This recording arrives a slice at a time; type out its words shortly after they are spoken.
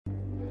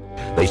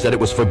They said it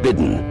was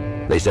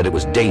forbidden. They said it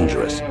was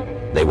dangerous.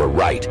 They were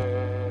right.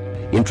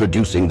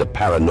 Introducing the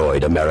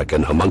Paranoid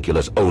American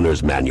Homunculus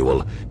Owner's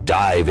Manual.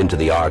 Dive into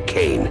the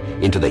arcane,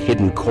 into the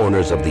hidden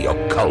corners of the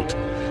occult.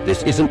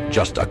 This isn't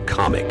just a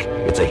comic.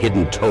 It's a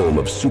hidden tome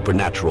of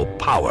supernatural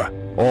power.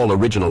 All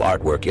original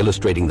artwork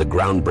illustrating the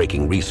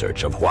groundbreaking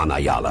research of Juan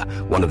Ayala,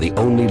 one of the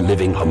only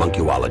living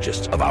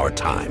homunculologists of our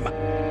time.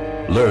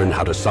 Learn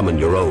how to summon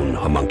your own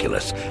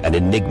homunculus, an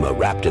enigma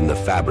wrapped in the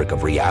fabric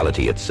of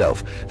reality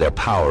itself, their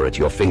power at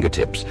your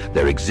fingertips,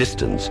 their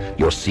existence,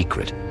 your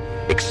secret.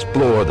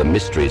 Explore the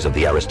mysteries of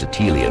the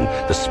Aristotelian,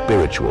 the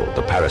spiritual,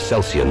 the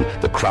Paracelsian,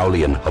 the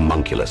Crowleyan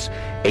homunculus.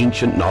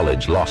 Ancient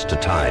knowledge lost to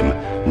time,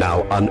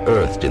 now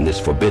unearthed in this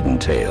forbidden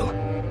tale.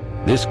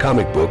 This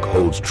comic book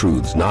holds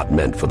truths not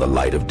meant for the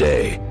light of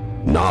day.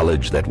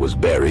 Knowledge that was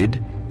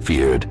buried,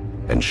 feared,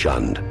 and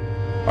shunned.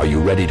 Are you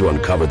ready to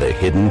uncover the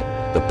hidden?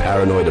 The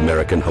Paranoid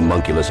American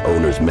Homunculus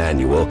Owner's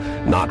Manual,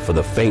 not for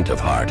the faint of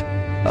heart.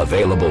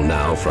 Available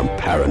now from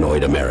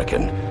Paranoid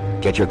American.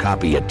 Get your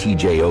copy at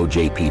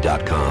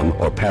tjojp.com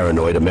or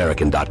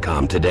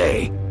paranoidamerican.com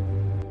today.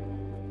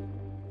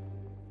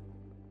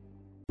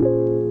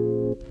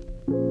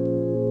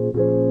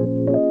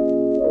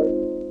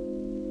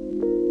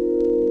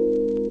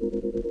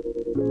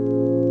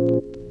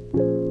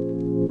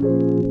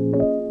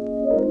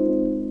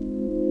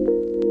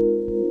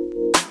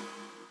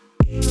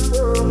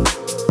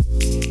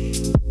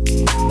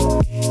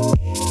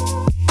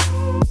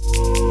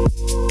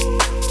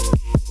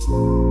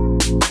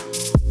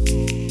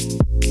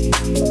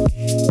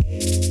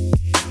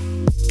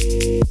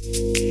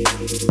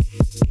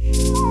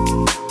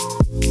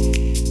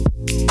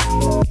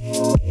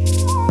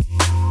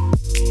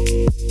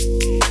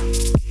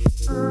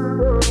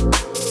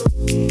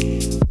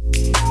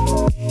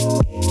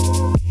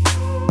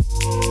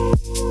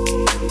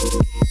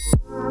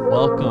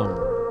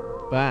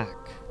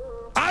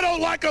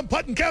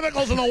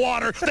 Chemicals in the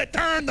water that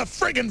turn the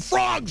friggin'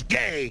 frogs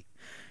gay.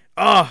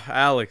 Oh,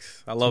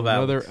 Alex. I love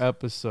another Alex.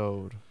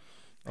 episode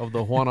of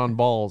the Juan on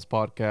Balls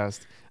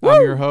podcast.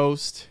 I'm your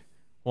host,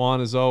 Juan,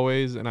 as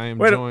always, and I am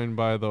joined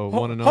by the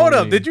one and only. Hold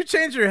up. Did you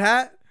change your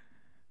hat?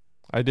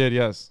 I did,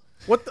 yes.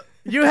 What the?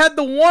 You had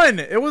the one.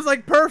 It was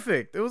like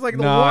perfect. It was like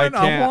the one.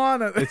 I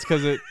Juan. It's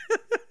because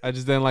I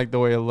just didn't like the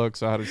way it looked,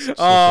 so I had to switch it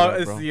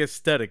up, bro. The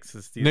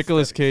aesthetics.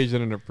 Nicolas Cage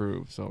didn't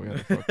approve, so we had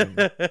to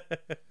fucking...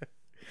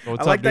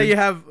 I like that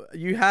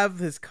you have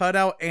his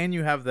cutout and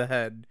you have the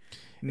head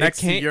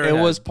next to your head. It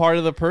was part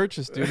of the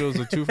purchase, dude. It was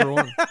a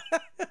 2-for-1.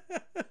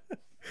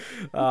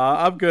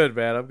 I'm good,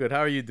 man. I'm good.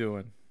 How are you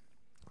doing?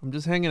 I'm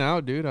just hanging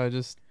out, dude.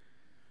 This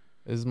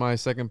is my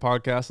second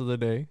podcast of the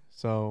day,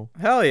 so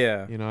hell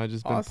yeah. I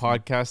just been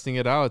podcasting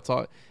it out. It's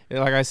all,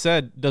 like I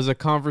said, does a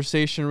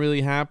conversation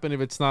really happen if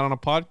it's not on a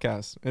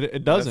podcast?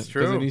 It doesn't,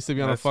 because it needs to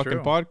be on a fucking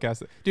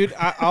podcast, dude.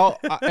 I'll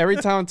every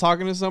time I'm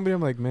talking to somebody,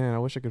 I'm like, man, I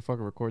wish I could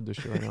fucking record this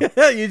shit right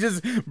now. You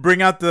just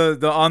bring out the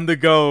on the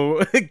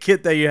go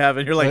kit that you have,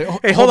 and you're like,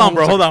 hey, hold on,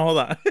 bro, hold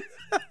on.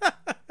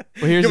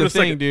 Well, here's the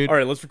thing, dude. All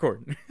right, let's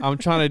record. I'm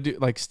trying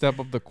to step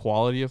up the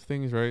quality of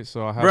things, right?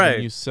 So I have a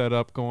new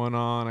setup going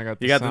on. I got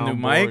the new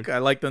mic. I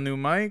like the new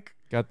mic.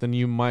 Got the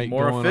new mic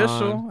more going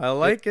official on. I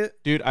like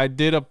it, dude. I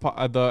did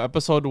the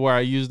episode where I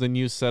used the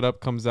new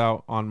setup comes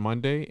out on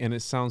Monday, and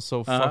it sounds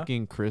so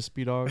fucking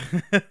crispy, dog.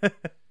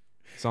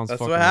 Sounds.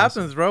 That's what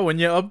happens, bro. When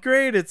you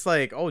upgrade, it's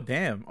like, oh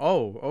damn,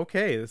 oh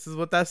okay, this is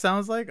what that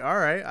sounds like. All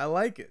right, I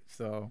like it.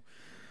 So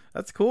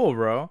that's cool,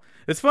 bro.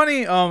 It's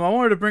funny. I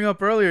wanted to bring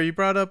up earlier. You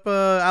brought up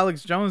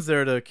Alex Jones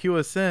there to cue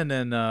us in,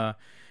 and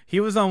he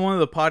was on one of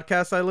the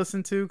podcasts I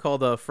listened to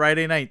called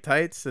Friday Night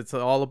Tights. It's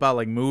all about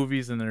like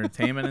movies and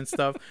entertainment and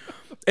stuff.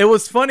 It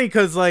was funny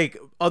because like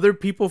other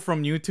people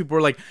from YouTube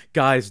were like,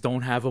 guys,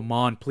 don't have him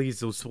on, please.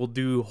 This will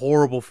do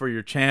horrible for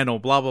your channel,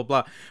 blah, blah,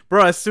 blah.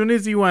 Bro, as soon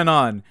as he went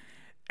on,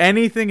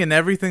 anything and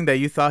everything that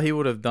you thought he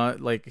would have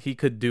done, like he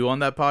could do on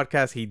that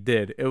podcast, he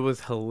did. It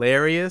was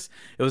hilarious.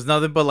 It was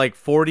nothing but like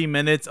 40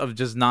 minutes of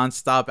just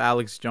nonstop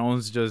Alex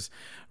Jones just,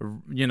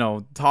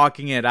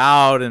 talking it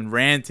out and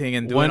ranting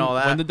and doing all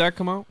that. When did that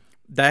come out?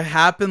 That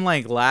happened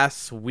like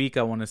last week,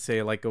 I want to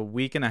say, like a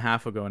week and a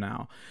half ago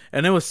now.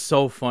 And it was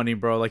so funny,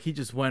 bro. Like he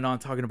just went on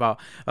talking about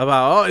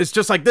oh, it's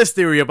just like this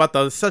theory about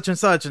the such and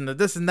such and the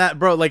this and that,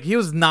 bro. Like he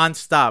was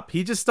nonstop.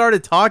 He just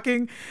started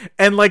talking,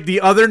 and like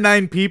the other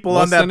 9 people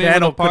on that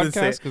panel couldn't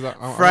say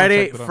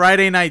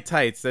Friday Night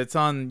Tights. That's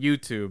on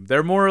YouTube.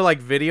 They're more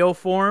like video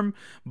form,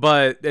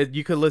 but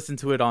you could listen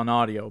to it on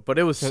audio. But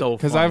it was so funny.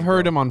 Because I've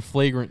heard him on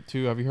Flagrant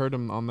too. Have you heard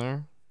him on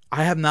there?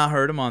 I have not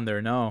heard him on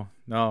there. No.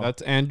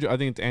 That's Andrew. I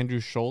think it's Andrew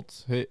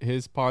Schultz.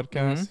 His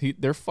podcast. Mm-hmm.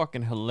 They're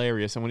fucking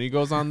hilarious. And when he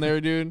goes on there,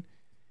 dude,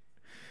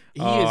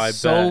 he is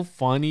so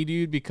funny,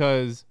 dude.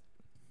 Because,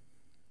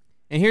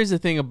 and here's the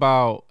thing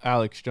about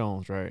Alex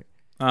Jones, right?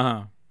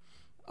 A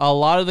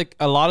lot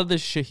of the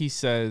shit he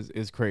says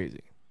is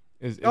crazy.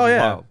 Is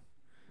wild,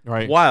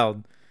 right?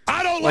 Wild.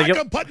 I don't like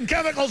them putting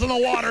chemicals in the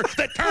water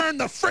that turn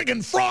the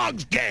friggin'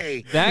 frogs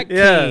gay. That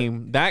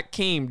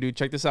came, dude.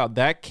 Check this out.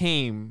 That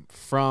came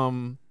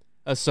from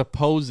a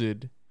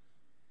supposed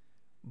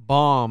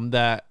bomb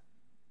that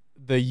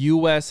the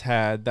U.S.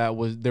 had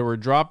they were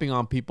dropping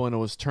on people and it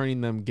was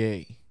turning them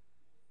gay.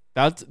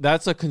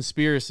 That's a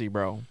conspiracy,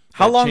 bro.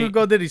 How long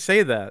ago did he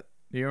say that?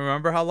 Do you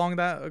remember how long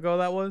ago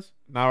that was?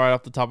 Not right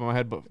off the top of my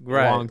head, but a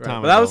long time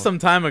ago. But that was some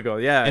time ago,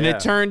 yeah. And it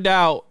turned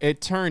out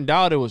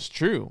it was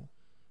true.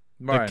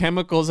 Right. The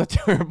chemicals that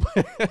they were,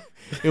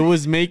 it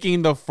was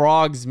making the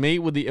frogs mate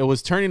with it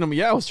was turning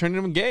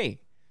them gay.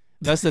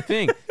 That's the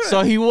thing.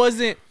 So he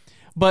wasn't,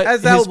 but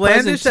as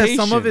outlandish as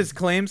some of his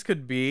claims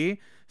could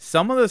be,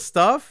 some of the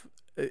stuff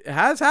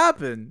has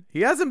happened.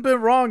 He hasn't been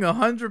wrong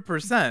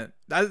 100%.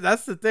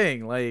 That's the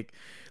thing. Like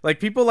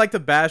people like to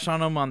bash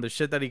on him on the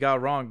shit that he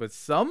got wrong, but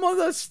some of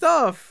the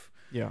stuff,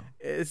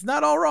 it's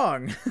not all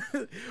wrong.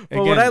 But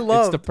again, what I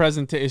love, it's the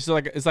presentation.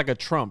 It's like a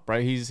Trump,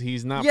 right?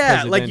 He's not.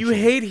 Yeah, like you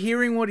hate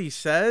hearing what he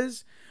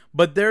says,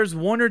 but there's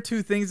one or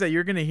two things that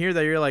you're gonna hear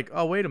that you're like,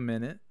 oh, wait a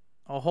minute,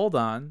 oh, hold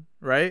on,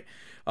 right?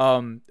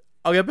 I'll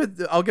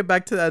get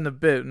back to that in a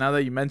bit now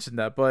that you mentioned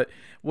that. But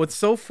what's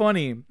so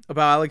funny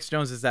about Alex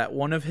Jones is that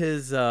one of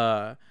his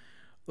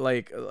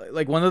like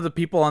one of the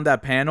people on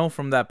that panel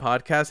from that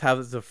podcast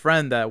has a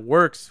friend that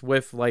works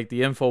with like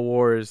the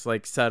InfoWars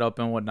like setup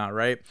and whatnot,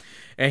 right?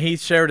 And he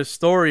shared a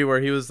story where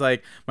he was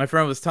like, my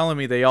friend was telling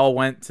me they all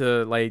went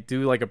to like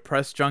do like a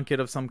press junket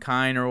of some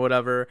kind or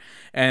whatever,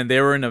 and they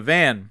were in a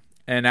van,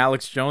 and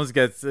Alex Jones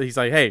he's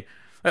like, hey,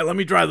 let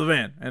me drive the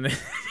van. And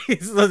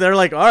they're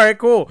like, all right,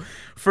 cool.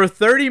 For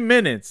 30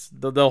 minutes,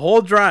 the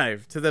whole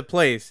drive to the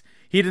place,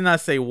 he did not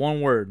say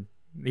one word.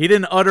 He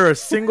didn't utter a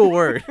single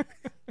word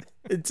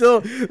until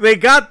they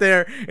got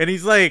there. And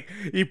he's like,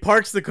 he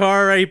parks the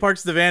car, right? He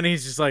parks the van, and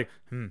he's just like,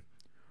 we're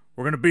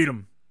going to beat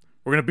him.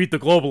 We're going to beat the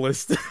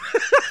globalist.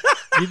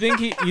 You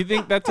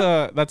think that's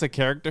a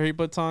character he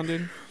puts on,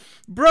 dude?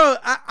 Bro,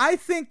 I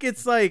think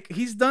it's like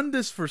he's done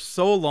this for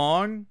so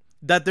long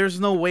that there's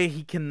no way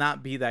he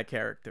cannot be that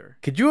character.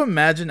 Could you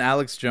imagine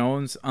Alex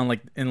Jones on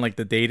in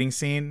the dating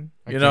scene?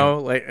 You know,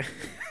 like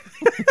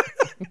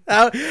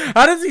how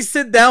does he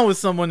sit down with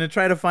someone and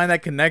try to find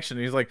that connection?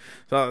 He's like,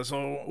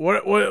 so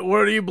what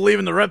do you believe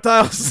in the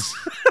reptiles?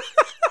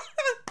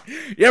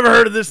 You ever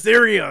heard of this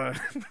theory?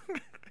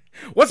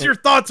 What's your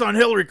thoughts on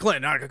Hillary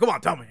Clinton? Come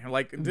on, tell me. I'm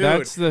like, dude,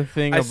 that's the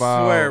thing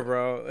about. I swear,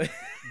 bro.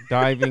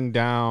 Diving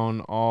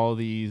down all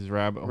these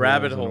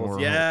rabbit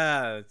holes.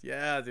 Yeah,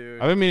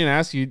 dude. I've been meaning to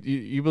ask you,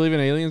 you believe in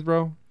aliens,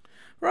 bro?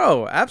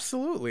 Bro,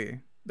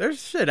 absolutely.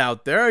 There's shit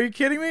out there. Are you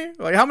kidding me?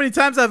 Like, how many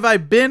times have I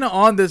been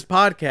on this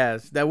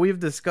podcast that we've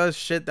discussed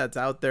shit that's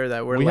out there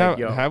that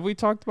have we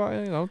talked about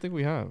aliens? I don't think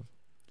we have.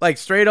 Like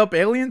straight up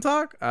alien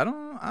talk? I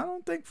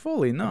don't think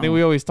fully. No. I think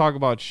we always talk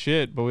about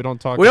shit, but we don't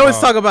talk. We always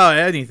talk about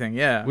anything.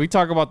 Yeah. We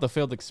talk about the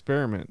failed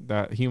experiment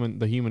that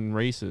the human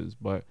race is,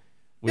 but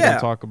we don't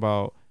talk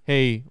about.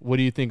 Hey, what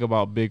do you think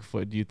about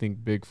Bigfoot? Do you think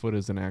Bigfoot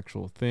is an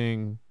actual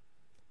thing,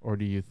 or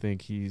do you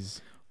think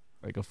he's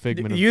like a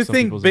figment of some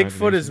people's imagination?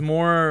 Bigfoot is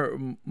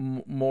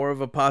more of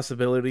a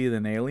possibility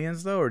than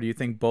aliens, though, or do you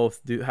think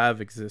both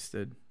have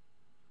existed?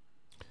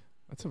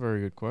 That's a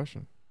very good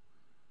question.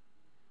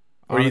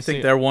 Or do you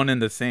think they're one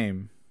and the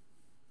same?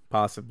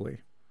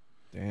 Possibly.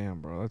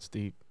 Damn, bro, that's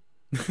deep.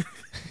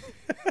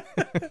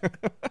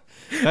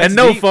 And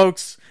no,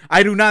 folks,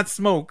 I do not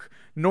smoke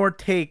nor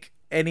take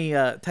any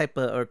type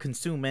of or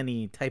consume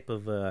any type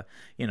of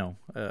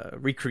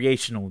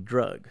recreational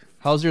drug.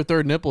 How's your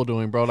third nipple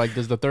doing, bro? Like,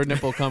 does the third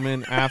nipple come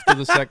in after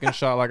the second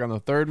shot, like on the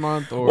third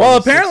month? Or well,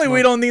 apparently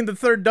we don't need the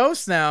third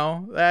dose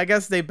now. I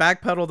guess they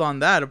backpedaled on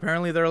that.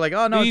 Apparently they're like,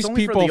 oh no, these it's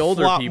only for the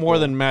older flop people. More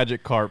than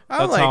Magic Carp.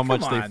 That's how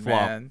much they flop.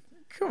 Man.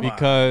 Come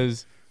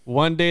because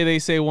one day they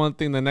say one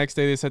thing, the next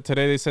day they said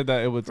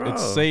that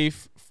it's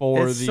safe.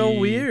 So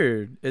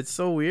weird. It's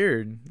so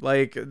weird.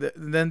 Like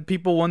then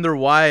people wonder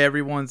why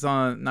everyone's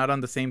not on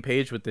the same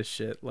page with this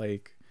shit.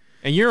 Like,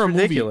 and you're a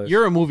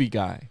movie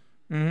guy.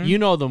 Mm-hmm. You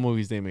know the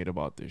movies they made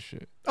about this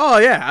shit. Oh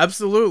yeah,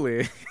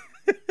 absolutely.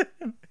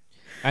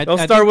 They'll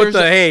start with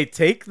hey,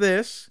 take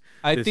this.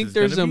 I think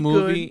there's a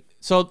movie.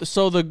 Good.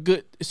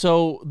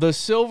 So the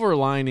silver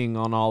lining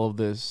on all of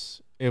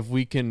this, if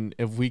we can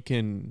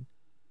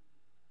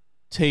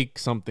take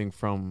something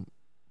from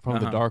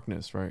the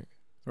darkness, right?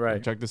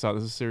 Right. Check this out.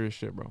 This is serious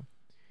shit, bro.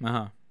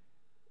 Uh-huh.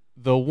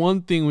 The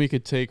one thing we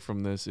could take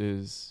from this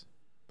is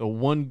the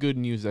one good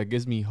news that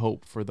gives me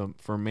hope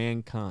for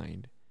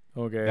mankind.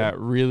 Okay. That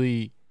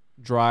really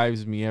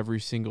drives me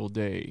every single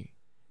day,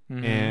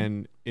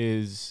 and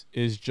is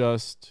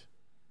just,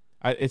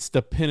 it's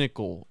the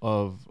pinnacle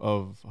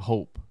of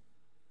hope.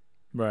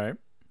 Right.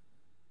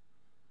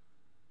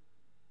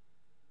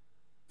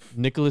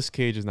 Nicolas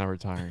Cage is not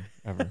retiring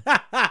ever.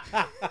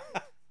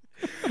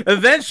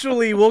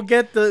 Eventually, we'll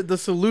get the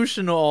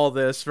solution to all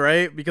this,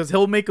 right? Because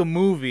he'll make a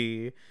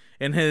movie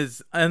in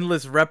his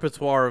endless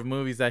repertoire of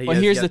movies that he has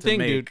yet to make. But here's the thing,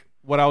 dude.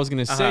 What I was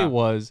going to say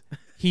was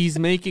he's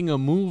making a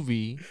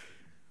movie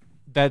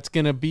that's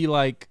going to be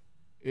like,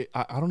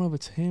 I don't know if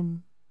it's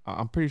him.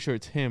 I'm pretty sure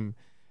it's him.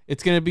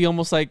 It's going to be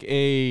almost like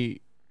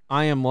a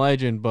I Am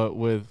Legend, but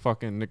with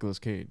fucking Nicolas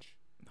Cage.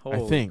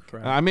 Holy I think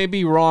crap. I may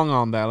be wrong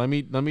on that. Let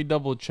me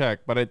double check.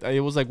 But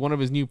it was like one of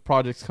his new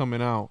projects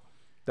coming out.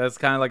 That's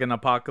kind of like an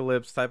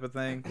apocalypse type of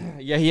thing.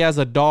 Yeah, he has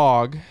a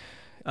dog.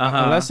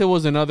 Uh-huh. Unless it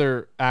was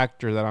another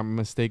actor that I'm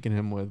mistaking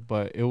him with,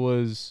 but it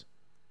was.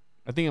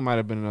 I think it might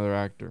have been another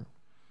actor.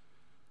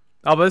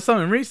 Oh, but it's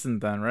something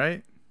recent then,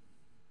 right?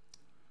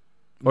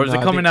 Or is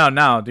No, it coming out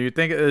now? Do you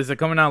think is it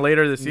coming out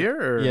later this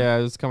year? Or? Yeah,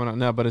 it's coming out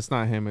now, but it's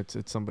not him. It's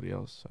somebody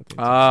else. I think.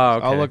 Okay.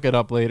 I'll look it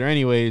up later.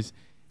 Anyways,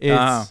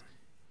 it's.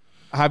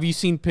 Have you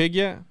seen Pig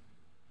yet?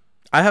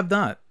 I have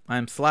not. I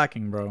am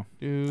slacking, bro.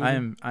 Dude. I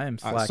am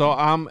slacking. So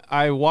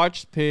I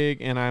watched Pig,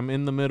 and I'm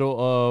in the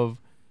middle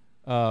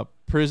of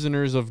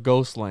Prisoners of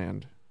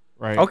Ghostland,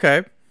 right?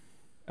 Okay.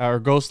 Or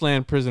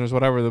Ghostland Prisoners,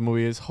 whatever the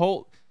movie is.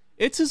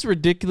 It's as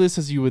ridiculous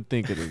as you would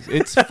think it is.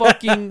 It's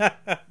fucking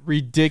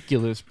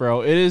ridiculous,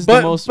 bro. It is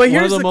the most. But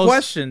here's the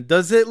question: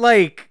 does it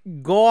like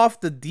go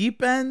off the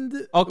deep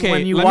end? Okay,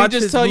 when you let watch me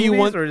just tell you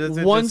one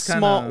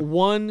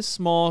one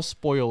small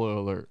spoiler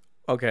alert.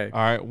 Okay. All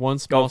right, one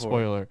small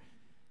spoiler.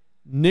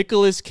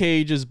 Nicolas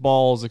Cage's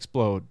balls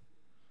explode.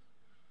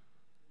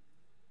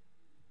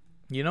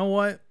 You know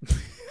what?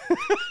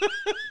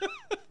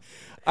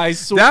 I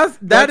swear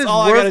that is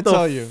all worth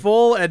the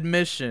full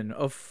admission,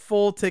 a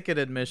full ticket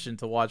admission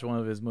to watch one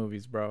of his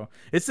movies, bro.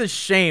 It's a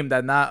shame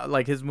that not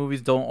like his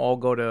movies don't all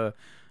go to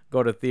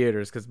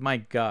theaters, because my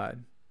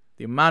God,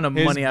 the amount of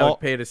money I would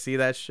pay to see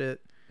that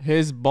shit.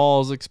 His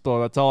balls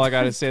explode. That's all I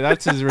gotta say.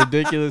 That's as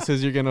ridiculous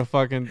as you're gonna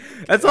fucking.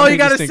 That's all you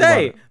gotta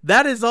say.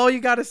 That is all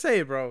you gotta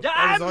say, bro.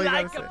 That is all you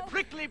like a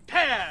prickly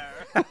pear.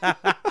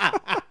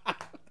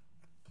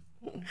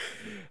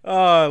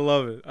 Oh, I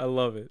love it. I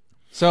love it.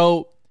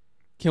 So,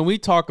 can we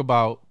talk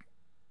about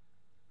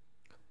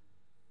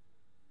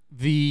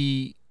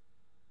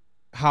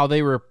how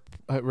they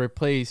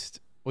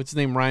replaced what's his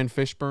name, Ryan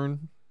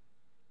Fishburne?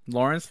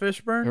 Lawrence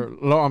Fishburne?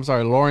 I'm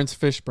sorry, Lawrence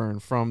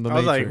Fishburne from The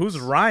Matrix. I was like, who's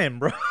Ryan,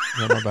 bro?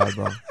 Yeah, my bad,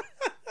 bro.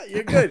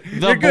 You're good.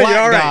 The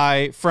black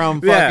guy from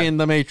fucking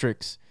The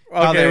Matrix.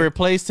 Okay. How they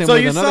replaced him with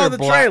another So you saw the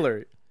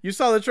trailer. You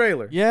saw the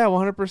trailer. Yeah,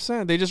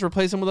 100%. They just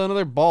replaced him with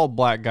another bald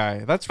black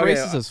guy. That's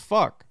racist as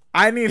fuck.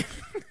 I need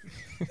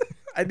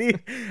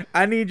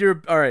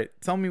your. All right,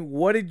 tell me,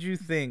 what did you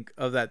think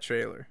of that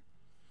trailer?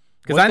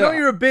 Because I know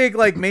you're a big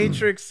like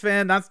Matrix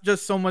fan, not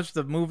just so much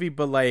the movie,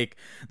 but like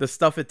the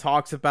stuff it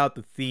talks about,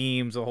 the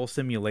themes, the whole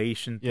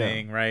simulation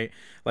thing, right?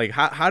 Like,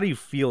 how do you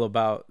feel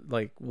about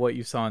like what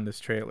you saw in this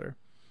trailer?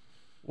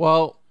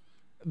 Well,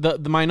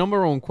 my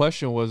number one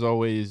question was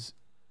always,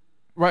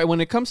 right,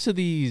 when it comes to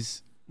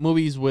these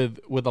movies with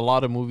a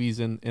lot of movies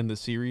in the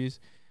series,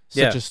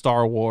 such as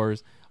Star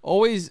Wars,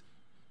 always.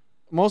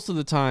 Most of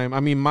the time, I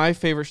mean, my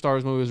favorite Star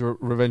Wars movie was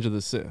Revenge of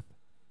the Sith.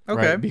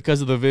 Okay. Right?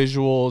 Because of the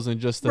visuals and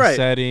just the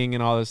setting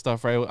and all that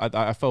stuff, right?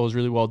 I felt it was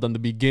really well done. The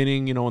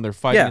beginning, you know, when they're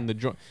fighting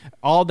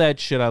all that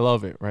shit, I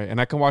love it, right?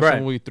 And I can watch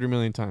that movie 3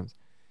 million times.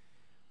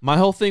 My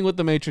whole thing with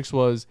The Matrix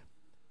was,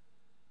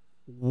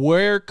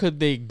 where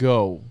could they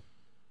go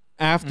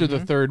after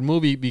the third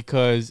movie?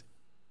 Because,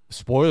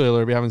 spoiler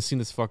alert, we haven't seen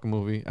this fucking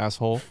movie,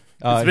 asshole.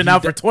 It's been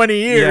out for 20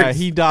 years. Yeah,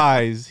 he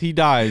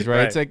dies,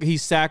 right? It's like he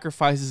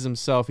sacrifices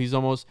himself. He's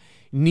almost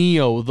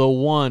Neo, the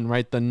one,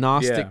 right? The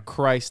Gnostic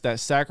Christ that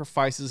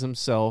sacrifices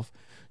himself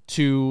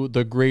to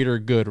the greater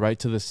good, right?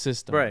 To the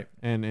system. Right.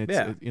 And it's,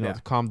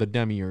 to calm the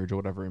demiurge or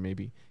whatever it may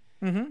be.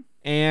 Mm-hmm.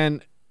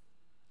 And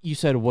you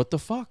said, what the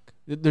fuck?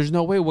 There's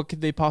no way. What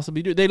could they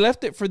possibly do? They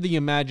left it for the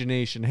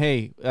imagination.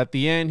 Hey, at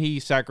the end,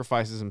 he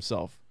sacrifices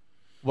himself.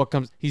 What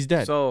comes? He's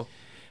dead. So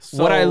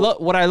what I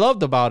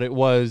loved about it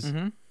was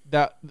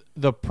that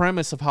the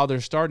premise of how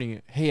they're starting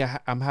it. Hey,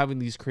 I'm having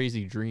these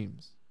crazy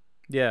dreams.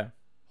 Yeah.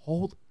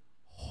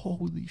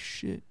 Holy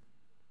shit.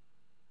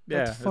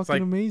 Yeah, that's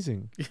fucking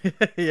amazing.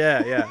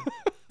 yeah.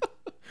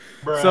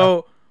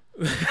 So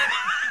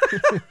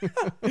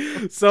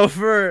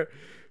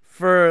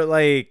for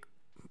like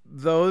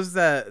those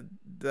that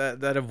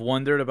have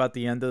wondered about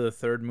the end of the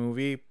third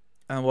movie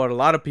and what a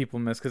lot of people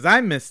miss, because I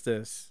missed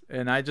this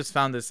and I just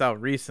found this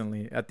out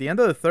recently. At the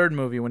end of the third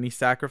movie, when he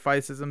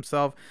sacrifices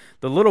himself,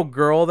 the little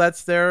girl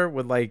that's there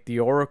with like the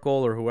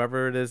Oracle or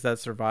whoever it is that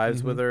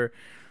survives with her,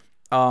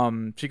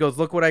 she goes,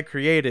 "Look what I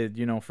created,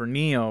 you know, for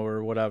Neo,"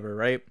 or whatever,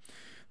 right?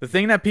 The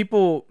thing that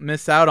people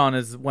miss out on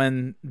is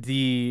when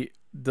the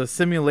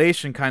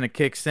simulation kind of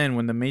kicks in,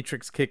 when the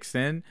Matrix kicks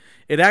in,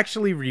 it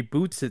actually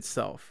reboots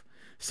itself.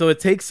 So it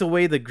takes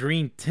away the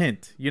green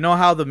tint. You know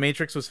how the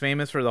Matrix was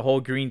famous for the whole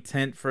green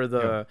tint for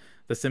the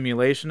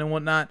simulation and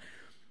whatnot?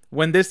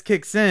 When this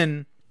kicks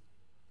in,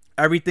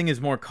 everything is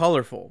more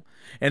colorful.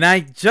 And I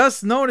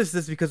just noticed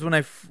this because when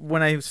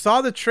I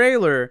saw the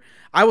trailer,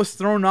 I was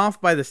thrown off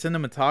by the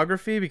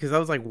cinematography, because I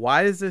was like,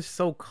 why is this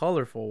so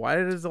colorful? Why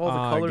does all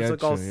the colors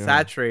look all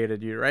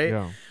saturated, right?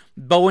 Yeah.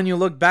 But when you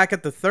look back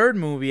at the third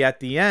movie, at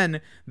the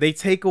end, they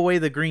take away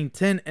the green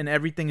tint and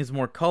everything is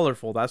more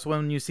colorful. That's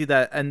when you see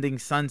that ending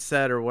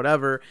sunset or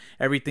whatever,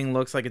 everything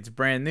looks like it's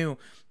brand new.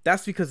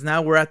 That's because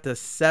now we're at the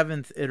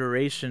 7th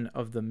iteration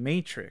of the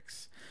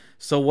Matrix.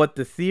 So what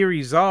the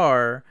theories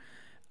are,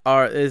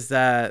 is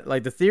that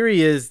like the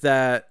theory is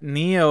that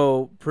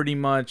Neo pretty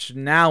much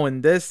now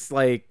in this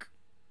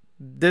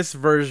this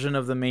version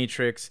of the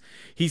Matrix,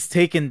 he's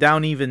taken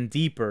down even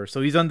deeper.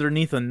 So he's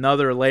underneath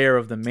another layer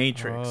of the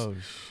Matrix. Oh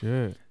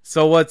shit.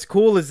 So what's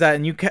cool is that,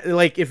 and you can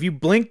like if you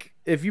blink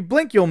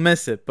you'll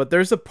miss it, but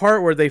there's a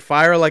part where they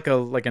fire like an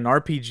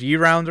RPG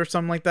round or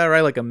something like that,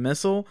 right? Like a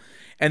missile,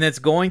 and it's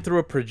going through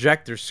a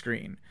projector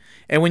screen.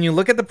 And when you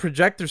look at the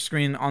projector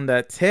screen on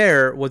that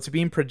tear, what's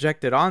being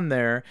projected on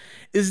there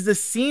is the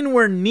scene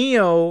where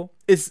Neo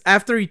is,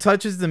 after he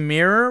touches the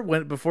mirror,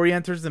 before he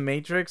enters the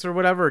Matrix or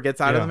whatever, or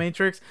gets out of the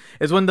Matrix,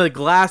 is when the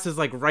glass is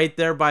like right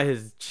there by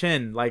his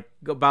chin, like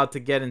about to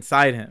get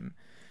inside him.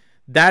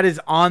 That is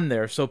on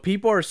there. So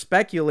people are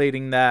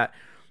speculating that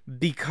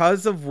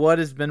because of what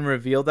has been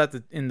revealed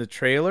in the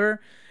trailer,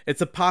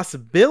 it's a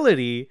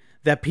possibility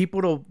that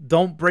people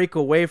don't break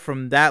away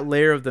from that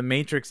layer of the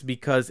Matrix,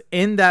 because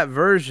in that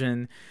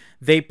version,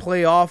 they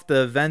play off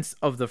the events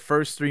of the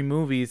first 3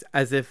 movies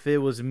as if it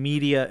was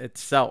media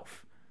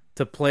itself,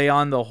 to play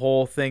on the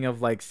whole thing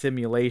of like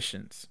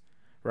simulations,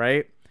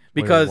 right?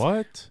 Because wait,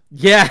 what?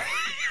 Yeah,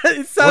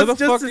 it sounds where the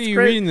just fuck are you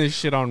reading this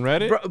shit on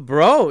Reddit,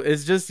 bro?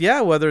 It's just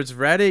whether it's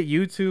Reddit,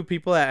 YouTube,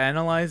 people that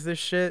analyze this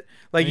shit,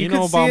 like you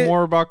know about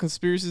more about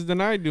conspiracies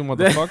than I do,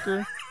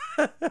 motherfucker.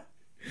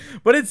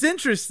 But it's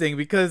interesting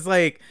because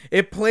like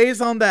it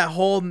plays on that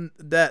whole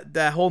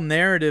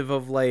narrative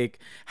of like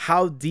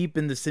how deep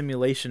in the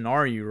simulation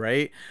are you,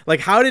 right? Like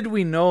how did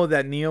we know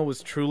that Neo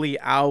was truly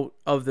out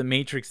of the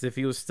Matrix if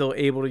he was still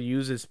able to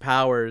use his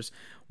powers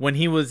when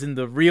he was in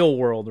the real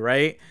world,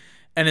 right?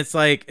 And it's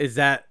like, is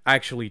that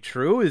actually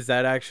true? Is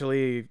that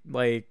actually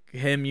like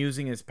him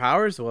using his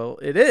powers? Well,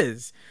 it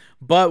is,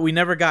 but we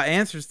never got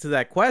answers to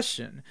that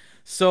question.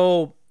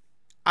 So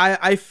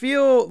I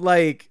feel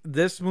like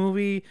this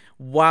movie,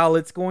 while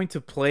it's going to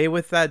play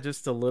with that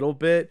just a little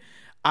bit,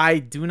 I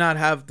do not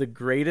have the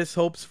greatest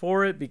hopes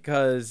for it,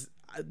 because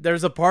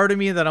there's a part of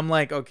me that I'm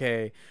like,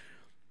 okay,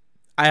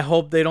 I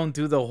hope they don't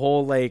do the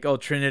whole like, oh,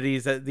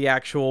 Trinity's the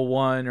actual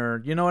one,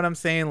 or you know what I'm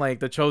saying? Like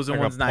the chosen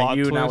like one's not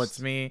you, twist. Now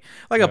it's me.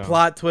 Like a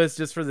plot twist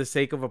just for the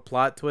sake of a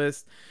plot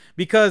twist.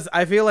 Because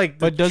I feel like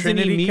the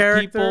Trinity he meet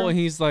character, people and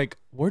he's like,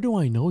 where do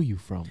I know you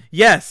from?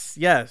 Yes.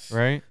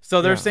 Right?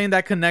 So they're saying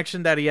that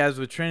connection that he has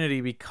with Trinity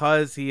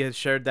because he has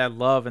shared that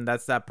love, and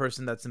that's that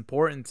person that's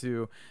important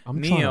to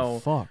Neo. Trying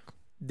to fuck.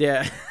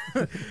 Yeah.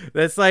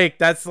 that's like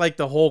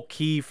the whole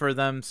key for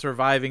them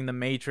surviving the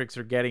Matrix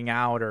or getting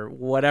out or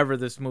whatever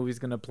this movie's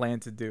going to plan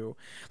to do.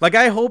 Like,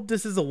 I hope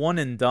this is a one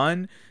and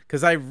done,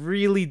 because I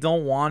really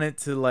don't want it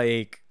to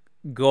like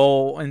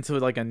go into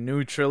like a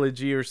new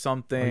trilogy or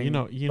something.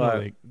 Well,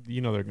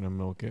 you know they're gonna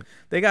milk it.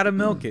 They gotta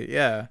milk it,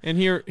 yeah. And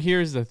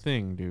here's the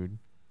thing, dude.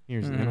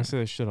 And I say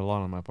this shit a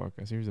lot on my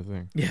podcast. Here's the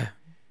thing. Yeah.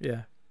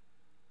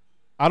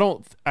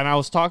 And I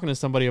was talking to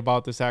somebody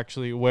about this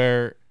actually,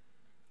 where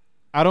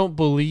I don't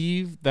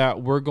believe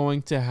that we're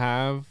going to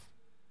have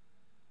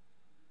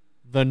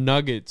the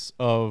nuggets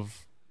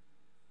of,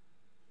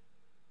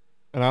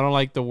 and I don't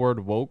like the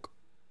word woke,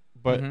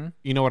 but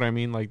you know what I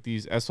mean, like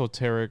these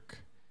esoteric.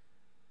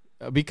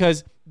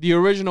 Because the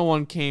original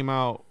one came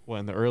out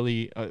when the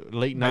late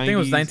 90s. I think it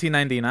was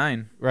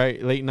 1999.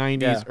 Right, late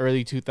 90s,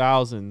 early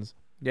 2000s.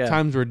 Yeah.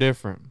 Times were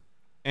different.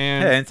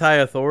 And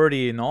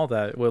Anti-Authority and all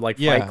that with like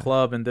Fight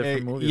Club and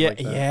different movies like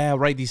that. Yeah,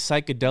 right, these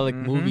psychedelic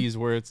movies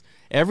where it's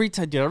every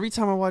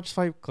time I watch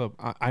Fight Club,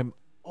 I'm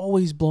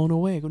always blown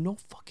away. I go, no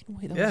fucking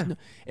way. That was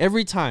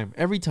every time.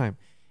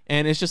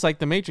 And it's just like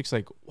The Matrix,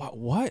 like,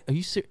 what? Are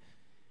you serious?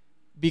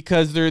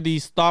 Because they're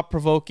these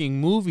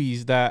thought-provoking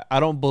movies that I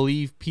don't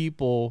believe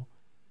people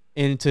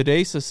in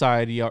today's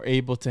society are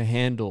able to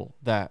handle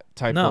that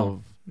type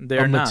of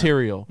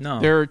material.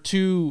 No. They're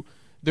too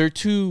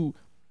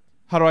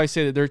how do I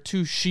say that? They're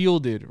too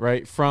shielded,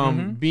 right?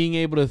 From being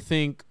able to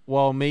think,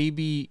 well,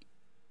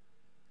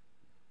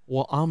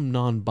 I'm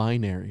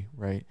non-binary,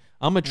 right?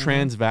 I'm a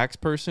trans-vax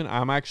person.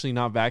 I'm actually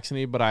not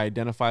vaccinated, but I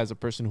identify as a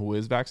person who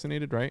is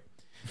vaccinated, right?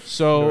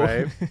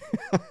 So,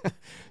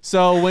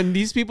 so when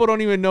these people don't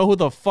even know who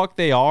the fuck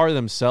they are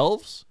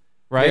themselves,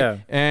 right? Yeah.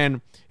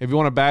 And if you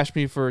want to bash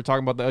me for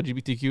talking about the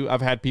LGBTQ, I've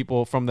had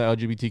people from the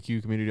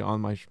LGBTQ community on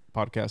my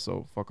podcast,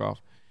 so fuck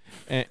off.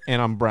 And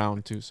I'm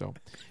brown too, so.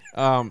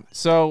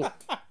 So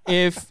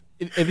if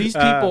these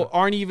people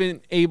aren't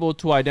even able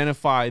to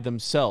identify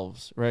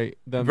themselves, right?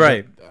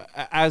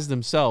 As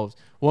themselves,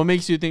 what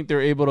makes you think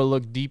they're able to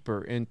look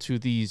deeper into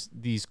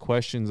these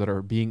questions that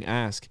are being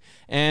asked?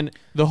 And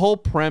the whole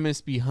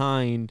premise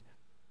behind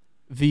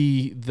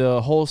the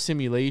whole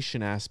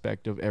simulation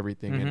aspect of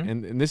everything,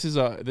 and this is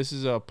a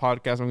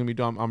podcast I'm gonna be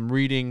doing. I'm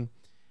reading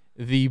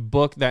the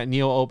book that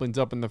Neo opens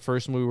up in the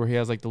first movie where he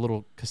has like the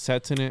little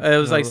cassettes in it. It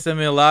was like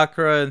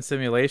Simulacra and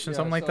Simulation,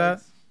 something like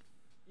that.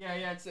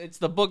 It's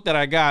the book that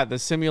I got, the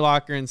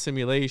Simulacra and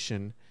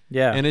Simulation.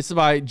 Yeah, and it's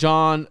by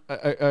John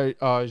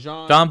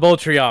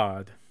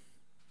Baudrillard.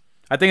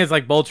 I think it's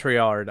like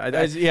Baudrillard. I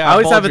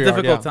always have a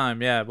difficult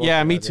time.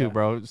 Yeah, me too,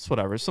 bro. It's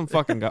whatever. Some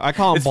fucking guy. I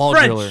call him Ball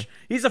Driller.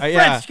 He's a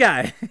French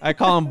guy. I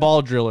call him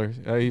Ball Driller.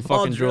 He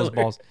fucking drills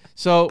balls.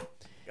 So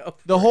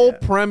the whole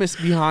premise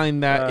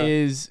behind that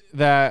is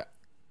that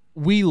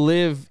we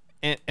live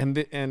and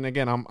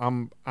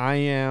again I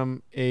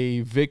am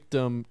a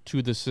victim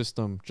to the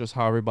system, just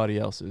how everybody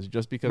else is.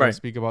 Just because I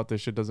speak about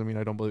this shit doesn't mean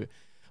I don't believe it.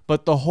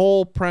 But the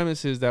whole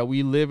premise is that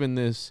we live in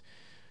this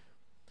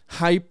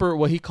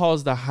what he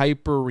calls the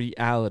hyper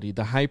reality,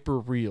 the hyper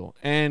real,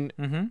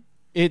 and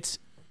it's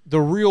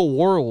the real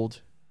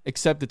world,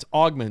 except it's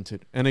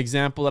augmented. An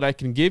example that I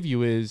can give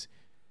you is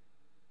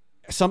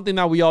something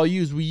that we all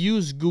use. We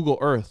use Google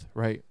Earth,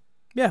 right?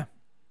 Yeah.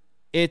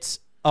 It's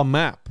a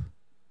map.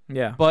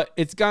 Yeah. But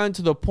it's gotten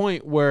to the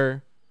point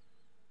where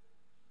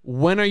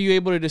when are you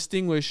able to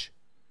distinguish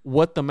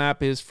what the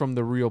map is from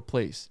the real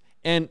place?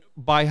 And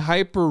by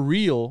hyper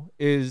real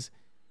is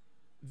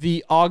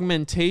the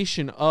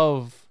augmentation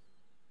of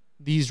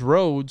these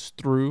roads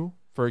through,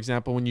 for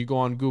example, when you go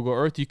on Google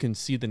Earth, you can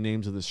see the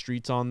names of the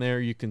streets on there.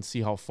 You can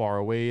see how far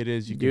away it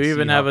is. You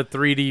even have a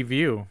 3D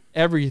view.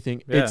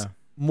 Everything. Yeah. It's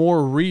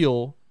more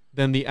real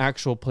than the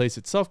actual place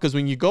itself. Because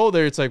when you go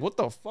there, it's like, what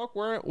the fuck?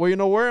 Where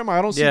am I?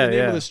 I don't see the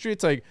name of the street.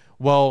 It's like,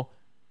 well,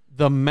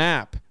 the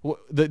map.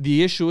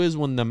 The issue is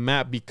when the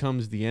map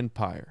becomes the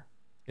empire.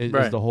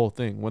 Is the whole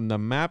thing. When the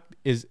map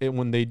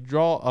when they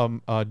draw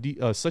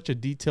such a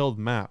detailed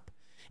map,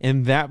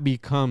 and that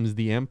becomes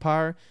the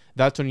empire,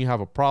 that's when you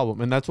have a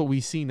problem. And that's what we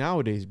see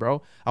nowadays,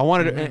 bro. I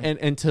wanted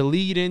to, and to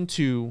lead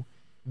into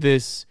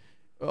this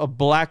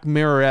Black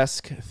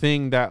Mirror-esque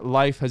thing that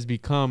life has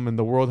become and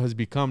the world has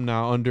become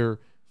now under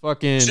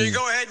fucking... So you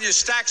go ahead and you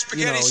stack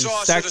spaghetti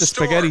sauce stack at the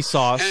store, spaghetti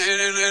sauce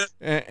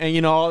and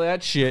you know, all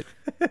that shit.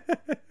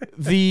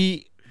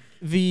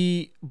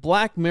 The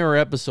Black Mirror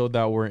episode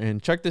that we're in,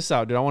 check this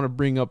out, dude. I want to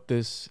bring up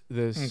this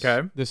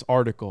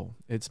article.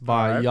 It's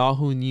by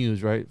Yahoo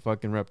News, right?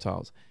 Fucking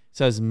reptiles. It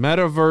says,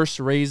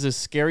 Metaverse raises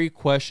scary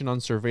question on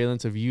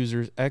surveillance of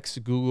users,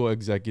 ex-Google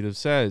executive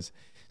says.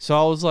 So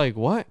I was like,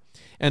 what?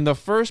 And the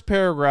first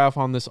paragraph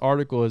on this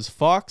article is,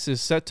 Fox is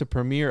set to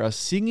premiere a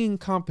singing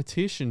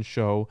competition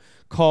show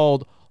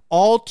called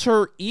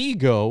Alter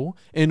Ego,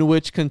 in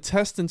which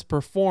contestants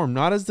perform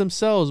not as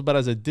themselves, but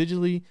as a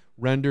digitally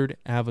rendered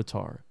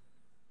avatar.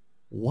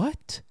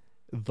 What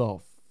the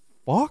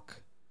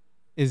fuck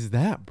is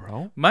that,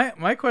 bro?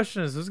 My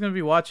question is, who's going to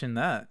be watching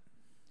that?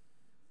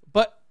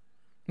 But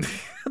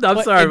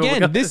I'm sorry.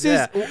 Again, this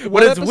is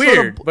but it's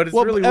weird. But it's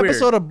really weird. What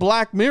episode of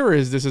Black Mirror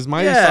is this? Is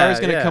Miley Cyrus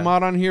going to come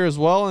out on here as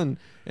well? And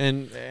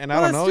I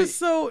don't know. It's just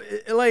so,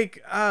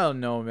 like, I don't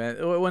know,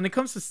 man. When it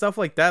comes to stuff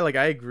like that, like,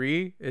 I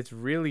agree. It's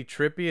really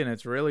trippy and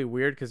it's really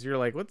weird because you're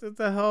like, what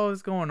the hell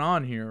is going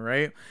on here,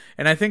 right?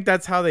 And I think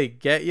that's how they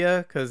get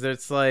you, because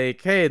it's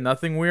like, hey,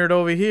 nothing weird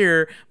over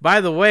here.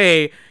 By the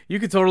way, you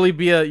could totally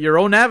be your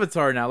own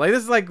avatar now. Like,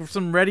 this is like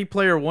some Ready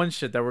Player One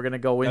shit that we're going to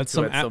go into at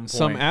some point.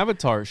 Some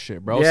Avatar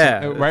shit, bro.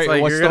 Yeah. Right?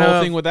 Like, what's the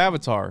whole thing with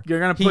Avatar? You're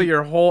going to put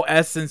your whole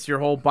essence, your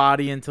whole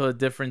body into a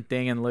different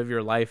thing and live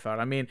your life out.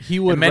 I mean,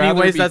 in many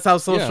ways, that's how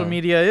social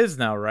media is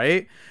now,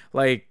 right?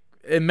 Like,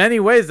 in many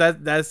ways,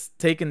 that's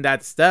taken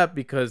that step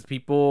because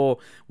people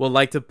will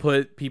like to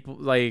put people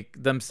like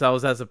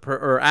themselves as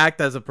or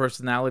act as a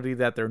personality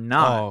that they're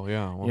not. Oh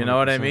yeah, 100%. You know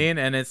what I mean?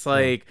 And it's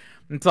like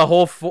it's a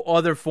whole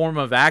other form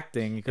of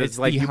acting because it's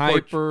like the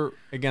hyper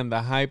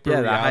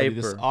reality,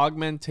 this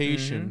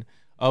augmentation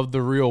of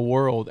the real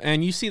world,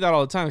 and you see that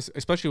all the time,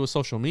 especially with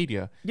social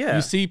media. Yeah,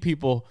 you see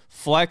people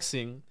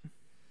flexing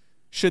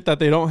shit that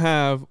they don't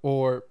have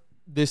or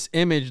this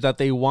image that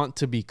they want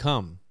to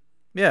become.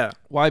 Yeah.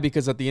 Why?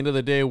 Because at the end of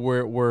the day, we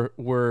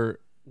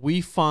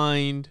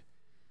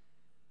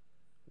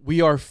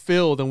are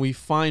filled and we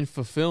find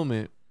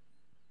fulfillment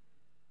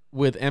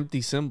with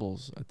empty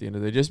symbols at the end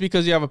of the day. Just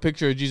because you have a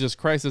picture of Jesus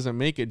Christ doesn't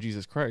make it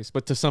Jesus Christ.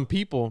 But to some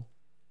people,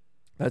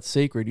 that's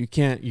sacred. You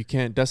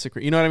can't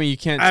desecrate. You know what I mean? You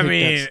can't. I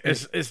mean,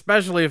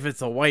 especially if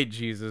it's a white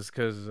Jesus,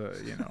 because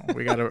you know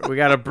we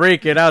gotta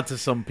break it out to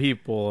some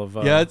people.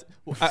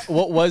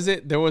 What was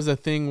it? There was a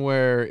thing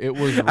where it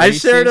was racist. I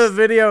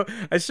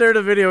shared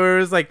a video where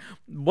it was like,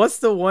 what's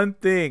the one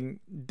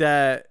thing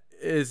that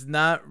is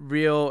not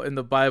real in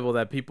the Bible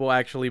that people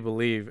actually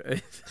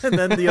believe? And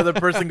then the other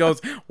person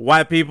goes,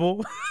 white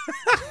people.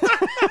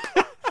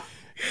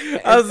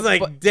 I was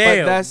like,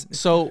 damn. But that's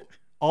so.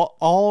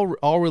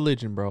 All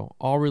religion, bro.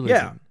 All religion.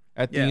 Yeah.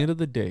 At the end of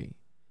the day,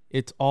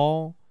 it's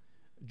all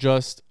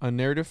just a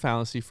narrative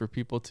fallacy for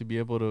people to be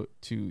able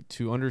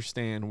to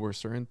understand where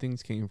certain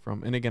things came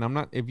from. And again, I'm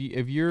not if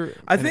you're.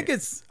 I think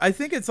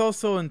it's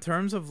also in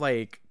terms of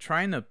like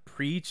trying to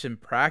preach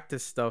and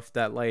practice stuff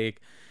that like.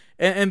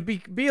 And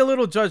be a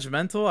little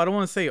judgmental. I don't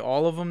want to say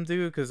all of them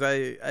do, because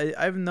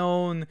I've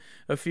known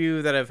a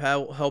few that have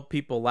helped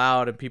people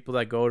out and people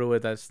that go to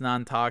it that's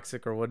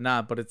non-toxic or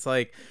whatnot. But it's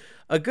like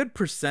a good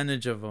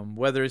percentage of them,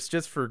 whether it's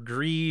just for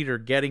greed or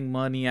getting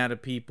money out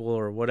of people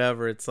or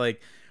whatever. It's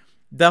like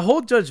the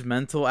whole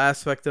judgmental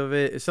aspect of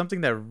it is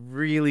something that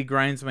really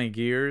grinds my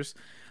gears.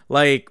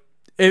 Like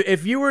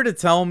if you were to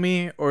tell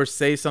me or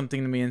say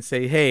something to me and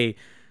say, hey,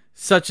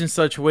 such and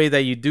such way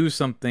that you do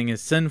something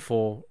is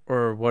sinful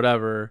or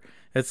whatever,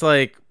 It's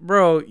like,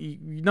 bro,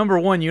 number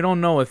one, you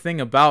don't know a thing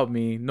about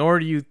me, nor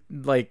do you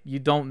you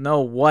don't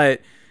know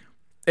what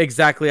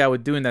exactly I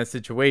would do in that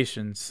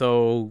situation.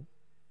 So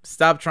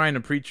stop trying to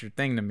preach your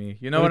thing to me.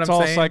 You know what I'm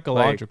saying? It's all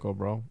psychological,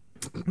 bro.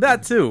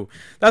 That too.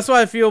 That's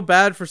why I feel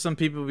bad for some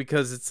people,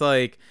 because it's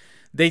like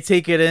they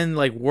take it in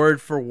like word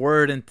for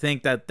word and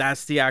think that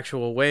that's the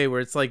actual way,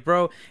 where it's like,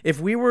 bro, if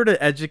we were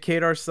to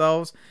educate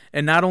ourselves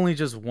and not only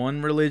just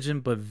one religion,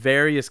 but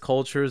various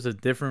cultures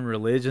of different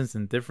religions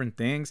and different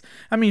things.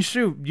 I mean,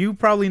 shoot, you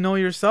probably know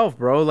yourself,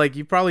 bro. Like,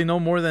 you probably know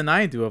more than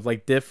I do of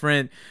like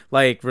different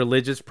like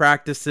religious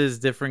practices,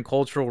 different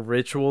cultural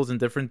rituals, and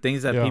different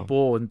things that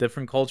people in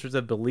different cultures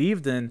have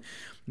believed in.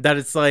 That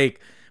it's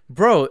like,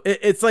 bro,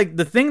 it's like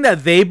the thing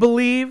that they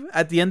believe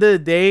at the end of the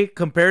day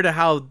compared to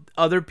how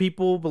other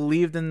people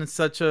believed in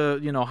such a,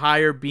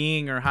 higher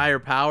being or higher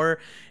power.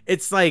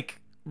 It's like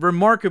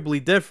remarkably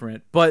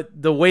different, but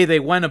the way they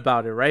went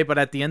about it, right? But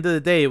at the end of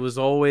the day, it was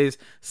always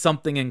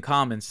something in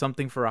common,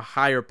 something for a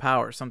higher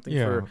power, something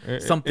for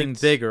something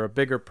bigger, a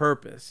bigger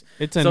purpose.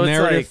 It's a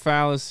narrative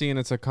fallacy, and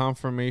it's a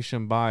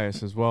confirmation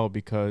bias as well,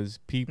 because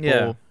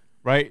people...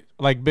 Right?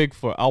 Like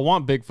Bigfoot. I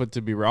want Bigfoot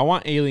to be real. I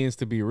want aliens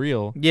to be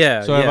real.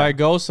 Yeah. So if I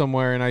go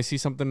somewhere and I see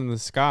something in the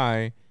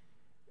sky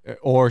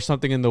or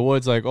something in the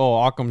woods, like, oh,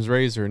 Occam's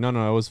razor. No,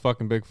 it was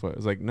fucking Bigfoot.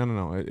 It's like,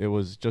 no. It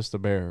was just a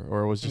bear,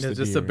 or it was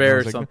just a bear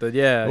or something.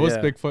 Yeah. It was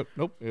Bigfoot.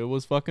 Nope. It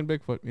was fucking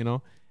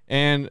Bigfoot,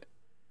 And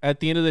at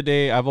the end of the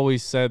day, I've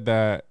always said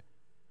that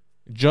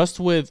just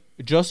with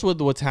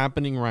what's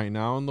happening right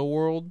now in the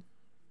world,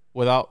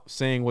 without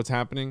saying what's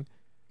happening,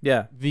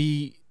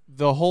 the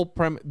whole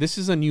premise, this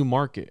is a new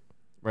market.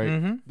 Right.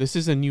 Mm-hmm. This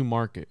is a new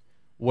market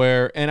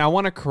where, and I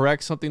want to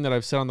correct something that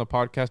I've said on the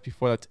podcast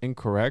before that's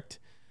incorrect.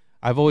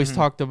 I've always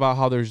talked about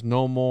how there's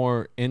no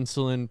more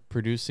insulin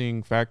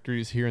producing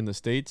factories here in the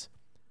States.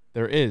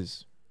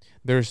 There's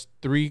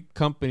 3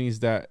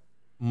 companies that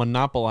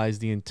monopolize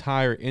the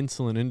entire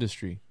insulin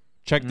industry.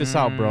 Check this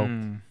out,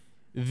 bro.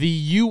 The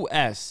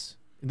U.S.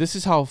 This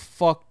is how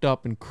fucked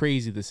up and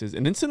crazy this is.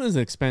 And insulin is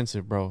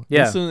expensive, bro.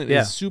 Yeah. Insulin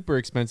is super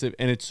expensive,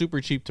 and it's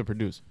super cheap to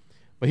produce.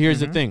 But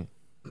here's the thing.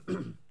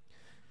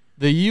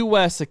 The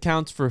U.S.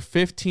 accounts for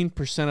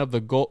 15% of the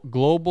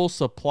global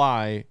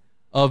supply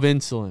of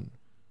insulin.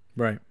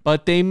 Right.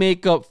 But they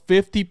make up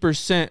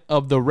 50%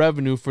 of the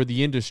revenue for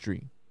the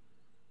industry.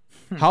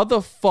 How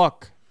the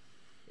fuck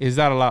is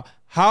that allowed?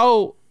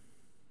 How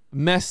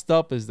messed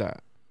up is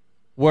that?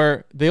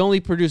 Where they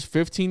only produce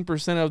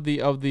 15%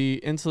 of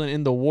the insulin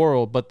in the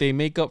world, but they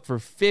make up for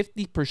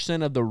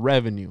 50% of the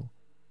revenue.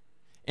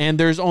 And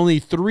there's only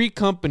 3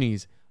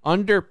 companies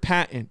under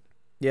patent.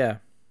 Yeah.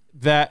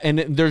 And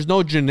there's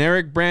no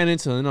generic brand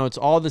insulin. No, it's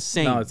all the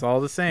same. No, it's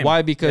all the same.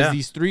 Why? Because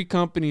these 3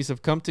 companies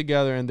have come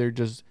together, and they're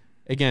just,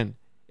 again,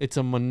 it's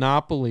a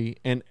monopoly.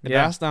 And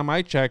last time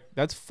I checked,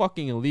 that's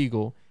fucking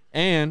illegal.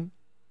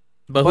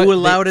 But who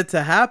allowed it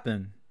to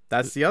happen?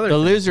 That's the other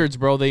thing. Lizards,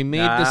 bro. They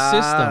made the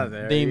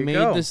system. They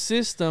made the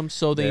system,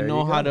 so they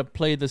know how to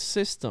play the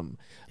system.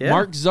 Yeah.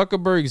 Mark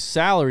Zuckerberg's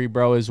salary,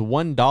 bro, is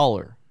 $1.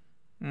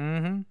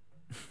 Mm-hmm.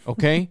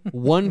 Okay?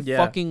 $1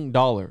 fucking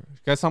dollar.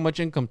 Guess how much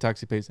income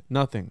tax he pays?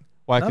 Nothing.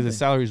 Why? Because his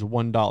salary is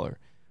 $1.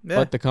 Yeah.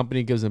 But the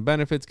company gives him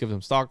benefits, gives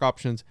him stock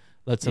options,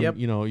 lets him,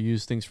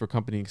 use things for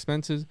company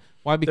expenses.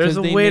 Why? Because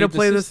there's a way to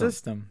play the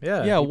system.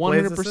 Yeah. Yeah,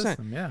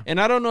 100%. Yeah. And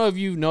I don't know if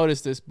you've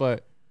noticed this,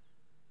 but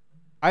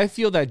I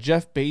feel that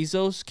Jeff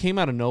Bezos came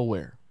out of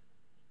nowhere.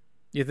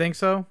 You think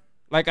so?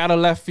 Like out of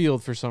left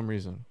field for some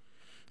reason.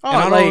 Oh,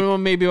 and I don't know,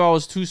 maybe I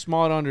was too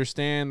small to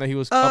understand that he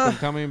was up and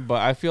coming,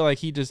 but I feel like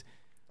he just,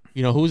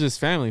 who's his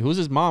family? Who's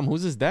his mom?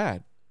 Who's his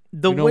dad?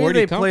 The way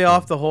they play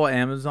off the whole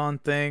Amazon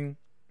thing,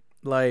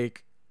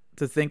 like,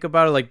 to think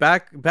about it, like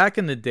back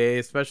in the day,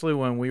 especially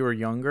when we were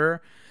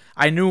younger,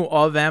 I knew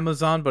of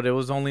Amazon, but it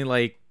was only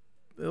like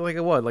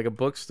a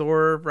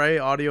bookstore, right?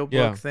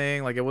 Audiobook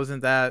thing. Like, it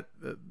wasn't that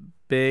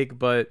big,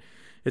 but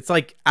it's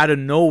like out of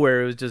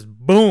nowhere, it was just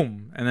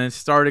boom, and then it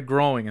started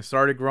growing and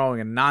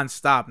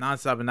nonstop,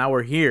 and now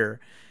we're here,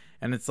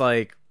 and it's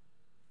like,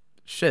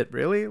 shit,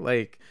 really?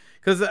 Like,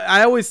 because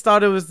I always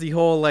thought it was the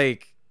whole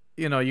like,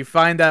 you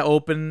find that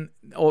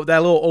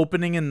little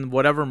opening in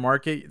whatever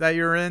market that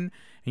you're in,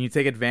 and you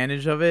take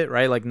advantage of it,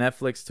 right? Like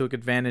Netflix took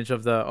advantage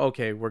of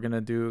we're going to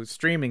do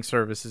streaming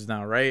services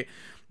now, right?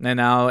 And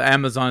now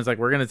Amazon is like,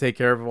 we're going to take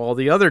care of all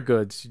the other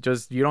goods.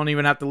 You don't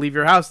even have to leave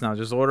your house now.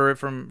 Just order it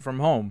from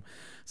home.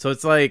 So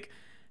it's like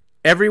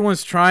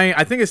everyone's trying.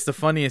 I think it's the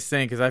funniest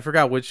thing, because I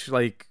forgot which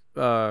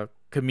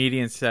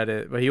comedian said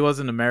it, but he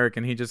wasn't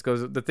American. He just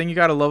goes, the thing you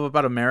got to love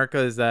about America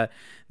is that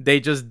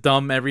they just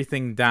dumb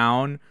everything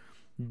down.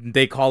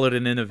 They call it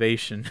an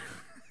innovation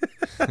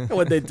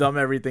when they dumb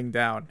everything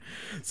down.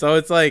 So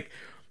it's like,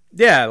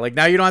 like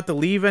now you don't have to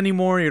leave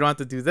anymore. You don't have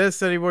to do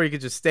this anymore. You can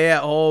just stay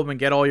at home and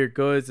get all your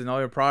goods and all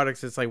your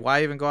products. It's like,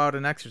 why even go out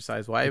and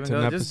exercise? Why even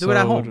go? Just do it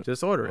at home.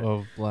 Just order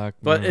it.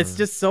 But it's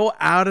just so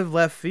out of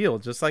left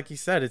field. Just like you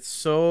said, it's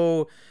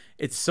so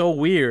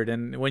weird.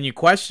 And when you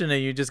question it,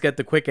 you just get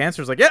the quick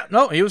answers like, yeah,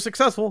 no, he was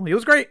successful. He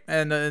was great.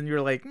 And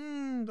you're like,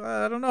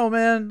 I don't know,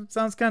 man. It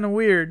sounds kind of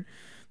weird.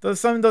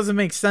 something doesn't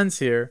make sense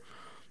here.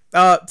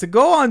 To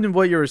go on to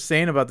what you were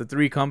saying about the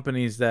 3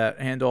 companies that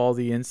handle all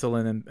the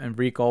insulin and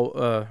reap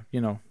all,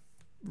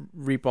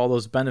 reap all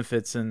those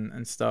benefits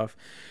and stuff.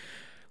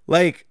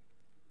 Like,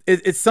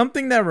 it's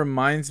something that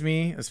reminds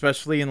me,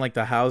 especially in like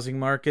the housing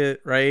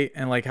market, right?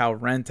 And like how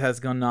rent has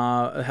gone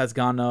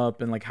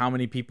up, and like how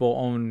many people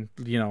own,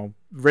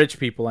 rich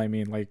people, I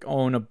mean, like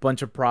own a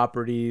bunch of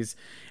properties,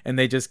 and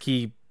they just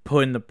keep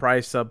putting the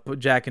price up,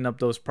 jacking up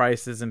those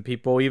prices, and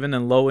people even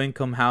in low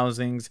income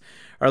housings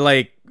are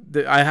like,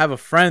 I have a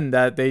friend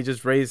that they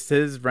just raised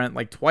his rent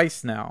like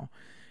twice now.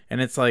 And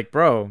it's like,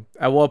 bro,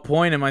 at what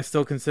point am I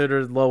still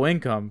considered low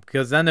income?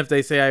 Because then if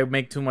they say I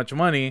make too much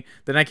money,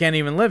 then I can't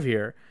even live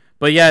here.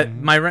 But yet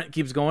my rent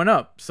keeps going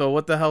up. So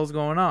what the hell's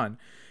going on?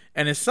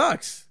 And it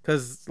sucks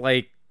because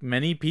like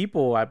many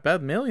people, I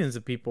bet millions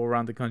of people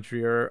around the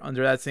country are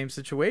under that same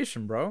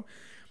situation, bro.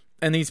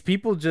 And these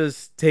people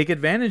just take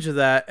advantage of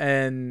that.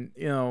 And,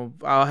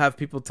 I'll have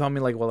people tell me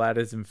like, well, that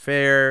isn't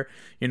fair.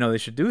 They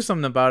should do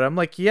something about it. I'm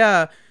like,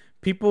 yeah,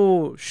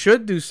 people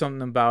should do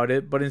something about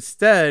it. But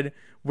instead,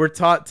 we're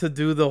taught to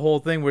do the whole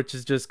thing, which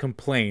is just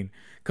complain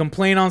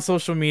on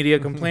social media,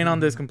 complain on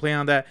this, complain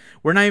on that.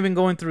 We're not even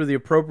going through the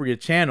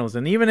appropriate channels.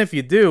 And even if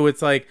you do,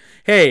 it's like,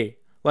 hey,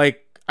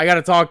 like, I got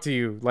to talk to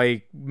you,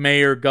 like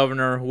mayor,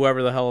 governor,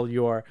 whoever the hell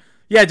you are.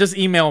 Yeah, just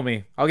email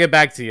me. I'll get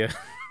back to you.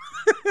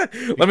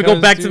 Let me go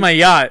back to my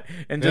yacht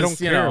and just,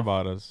 they don't care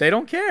about us. They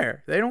don't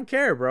care. They don't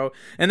care, bro.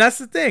 And that's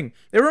the thing.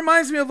 It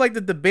reminds me of like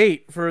the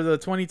debate for the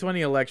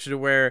 2020 election,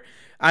 where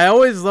I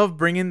always love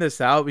bringing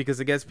this out because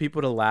it gets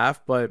people to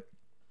laugh. But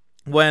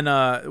when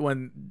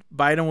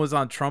Biden was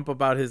on Trump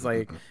about his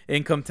like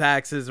income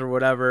taxes or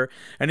whatever,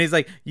 and he's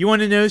like, you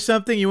want to know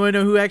something? You want to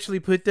know who actually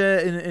put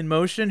that in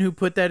motion? Who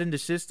put that in the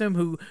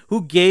system?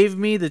 Who gave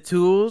me the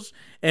tools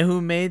and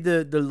who made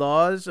the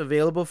laws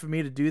available for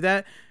me to do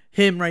that?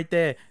 Him right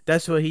there.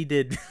 That's what he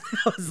did.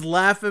 I was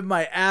laughing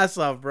my ass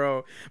off,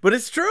 bro. But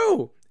it's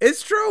true.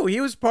 It's true. He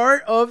was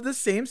part of the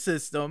same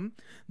system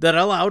that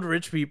allowed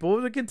rich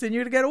people to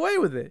continue to get away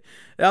with it.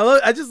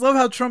 I just love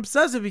how Trump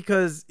says it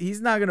because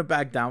he's not going to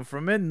back down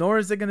from it, nor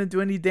is it going to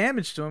do any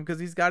damage to him because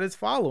he's got his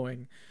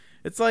following.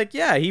 It's like,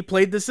 yeah, he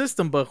played the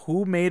system, but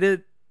who made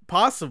it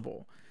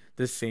possible?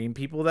 The same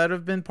people that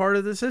have been part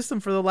of the system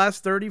for the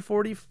last 30,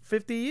 40,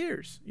 50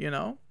 years,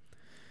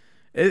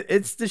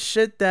 It's the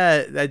shit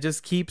that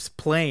just keeps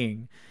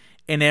playing.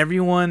 And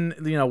everyone,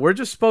 we're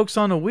just spokes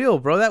on a wheel,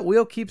 bro. That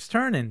wheel keeps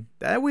turning.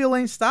 That wheel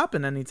ain't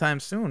stopping anytime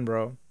soon,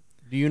 bro.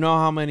 Do you know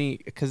how many?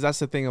 Because that's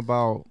the thing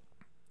about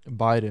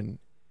Biden.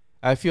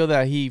 I feel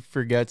that he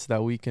forgets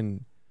that we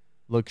can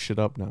look shit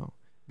up now.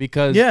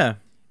 Because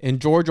in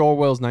George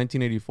Orwell's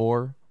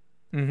 1984,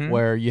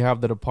 where you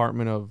have the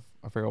Department of,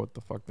 I forgot what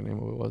the fuck the name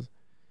of it was.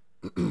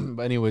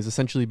 But anyways,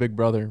 essentially Big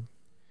Brother,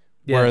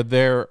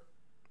 where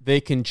they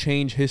can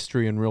change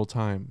history in real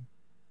time.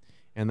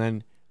 And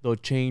then they'll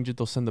change it.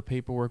 They'll send the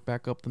paperwork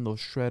back up. Then they'll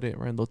shred it,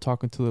 right? And they'll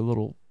talk into the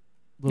little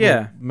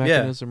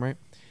mechanism, right?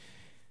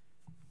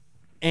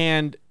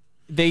 And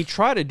they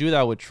try to do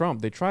that with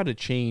Trump. They try to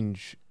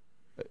change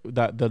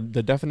that the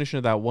definition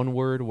of that one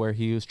word where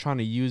he was trying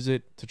to use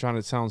it to try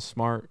to sound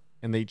smart.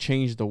 And they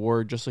changed the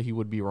word just so he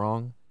would be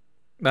wrong.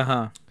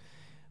 Uh-huh.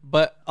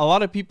 But a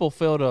lot of people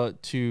fail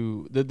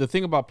to the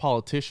thing about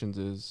politicians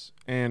is,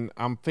 and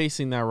I'm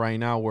facing that right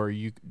now where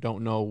you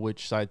don't know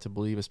which side to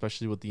believe,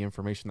 especially with the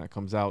information that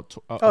comes out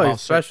about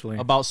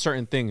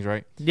certain things,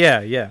 right?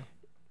 Yeah.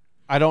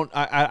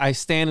 I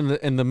stand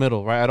in the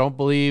middle, right? I don't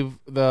believe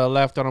the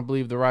left. I don't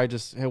believe the right.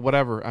 Just hey,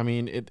 whatever. I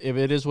mean, if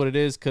it is what it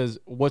is, because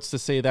what's to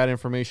say that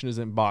information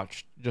isn't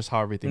botched, just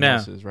how everything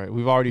else is, right?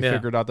 We've already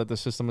figured out that the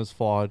system is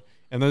flawed,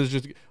 and there's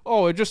just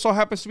it just so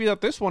happens to be that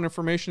this one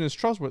information is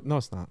trustworthy. No,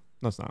 it's not.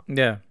 No, it's not.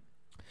 Yeah.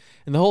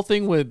 And the whole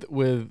thing with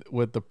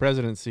the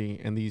presidency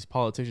and these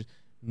politicians,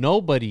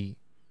 nobody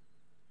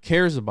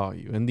cares about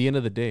you. In the end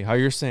of the day, how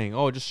you're saying,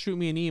 just shoot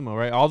me an email,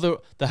 right? All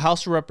the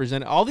House of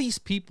Representatives, all these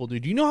people,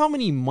 dude. Do you know how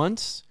many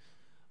months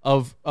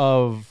of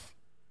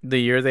the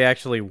year they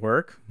actually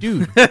work,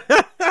 dude?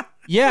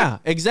 Yeah,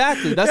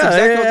 exactly. That's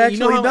exactly. You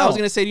know how I was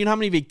gonna say. Do you know how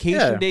many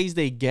vacation days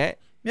they get?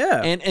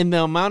 Yeah. And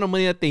the amount of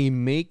money that they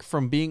make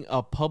from being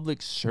a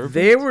public servant.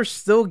 They were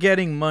still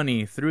getting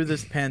money through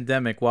this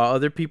pandemic while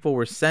other people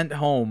were sent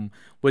home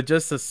with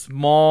just a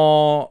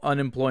small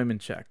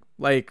unemployment check.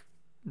 Like,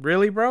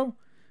 really, bro?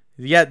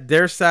 Yet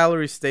their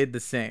salary stayed the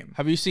same.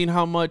 Have you seen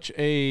how much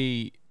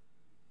a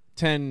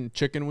 10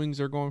 chicken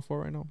wings are going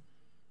for right now?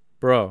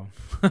 Bro.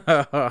 It's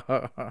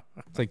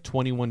like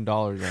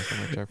 $21 last time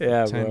I checked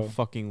for 10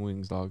 fucking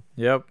wings, dog.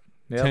 Yep.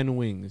 10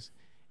 wings.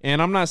 And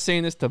I'm not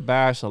saying this to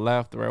bash the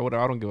left or right.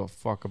 I don't give a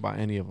fuck about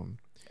any of them.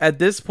 At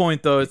this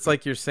point, though, it's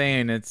like you're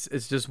saying, it's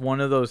just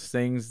one of those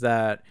things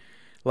that,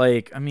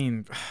 like, I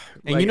mean,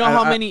 and like, you know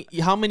how many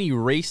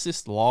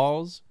racist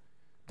laws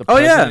the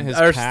president has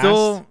are passed?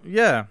 Still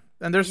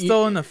and they're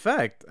still in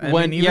effect. I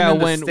mean, even in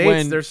the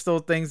States, there's still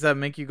things that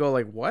make you go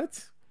like,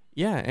 what?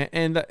 Yeah,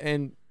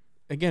 and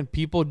again,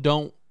 people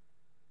don't.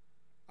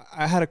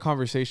 I had a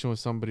conversation with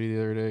somebody the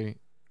other day.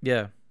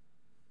 Yeah.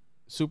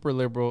 super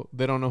liberal.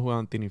 They don't know who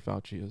Anthony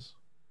Fauci is.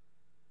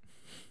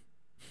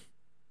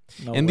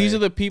 No and way. these are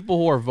the people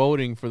who are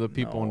voting for the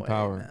people in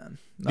power. Man.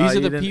 These are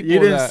the people You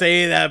didn't that,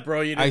 say that,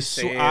 bro. You didn't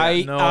say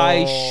that.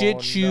 I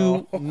shit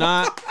you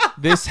not.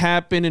 This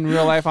happened in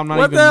real life. I'm not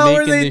what even the hell were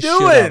making they this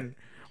doing? shit up.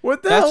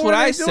 What the That's hell what were they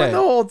I doing said the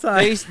whole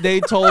time? They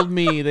told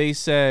me, they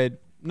said,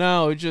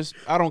 no, it just,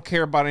 I don't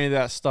care about any of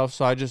that stuff,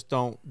 so I just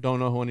don't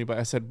know who anybody.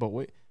 I said, but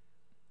wait,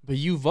 but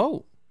you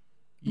vote.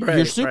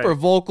 You're super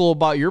vocal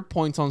about your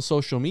points on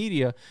social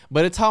media,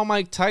 but it's how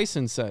Mike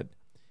Tyson said.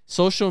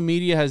 Social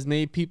media has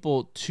made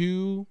people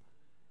too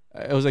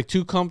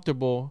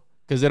comfortable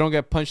because they don't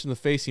get punched in the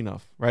face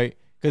enough, right?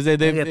 Because they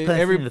get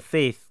punched in the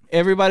face.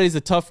 Everybody's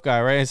a tough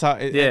guy, right? It's how,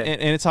 and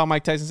it's how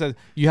Mike Tyson says,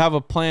 you have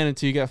a plan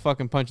until you get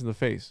fucking punched in the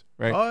face,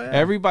 right? Oh, yeah.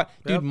 Everybody,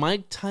 dude,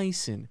 Mike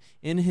Tyson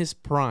in his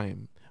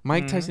prime,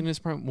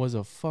 was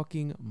a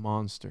fucking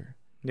monster.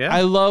 Yeah.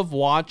 I love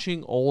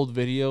watching old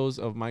videos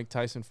of Mike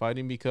Tyson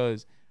fighting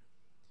because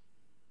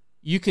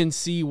you can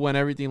see when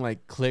everything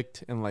like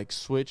clicked and like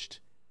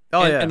switched.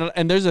 Oh,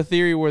 and there's a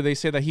theory where they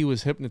say that he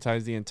was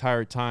hypnotized the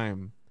entire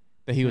time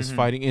that he was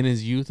fighting in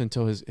his youth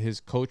until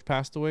his coach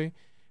passed away.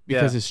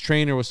 Because his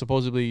trainer was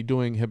supposedly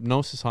doing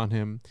hypnosis on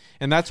him.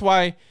 And that's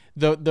why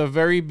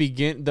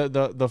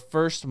the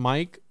first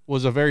Mike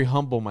was a very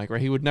humble Mike, right?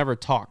 He would never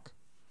talk.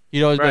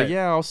 He'd always be like,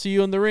 yeah, I'll see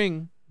you in the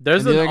ring.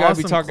 There's an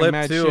awesome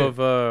clip too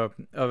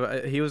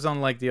of he was on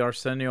like the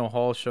Arsenio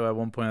Hall show at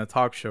one point, a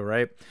talk show,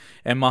 right?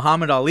 And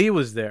Muhammad Ali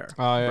was there,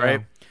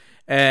 right?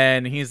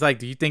 And he's like,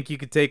 "Do you think you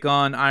could take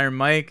on Iron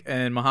Mike?"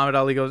 And Muhammad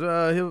Ali goes,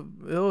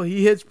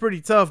 he hits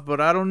pretty tough,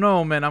 but I don't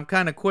know, man. I'm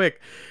kind of quick."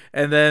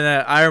 And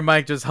then Iron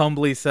Mike just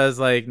humbly says,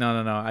 "Like, no,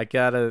 I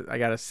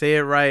gotta say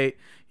it right,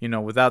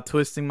 without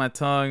twisting my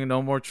tongue.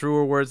 No more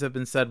truer words have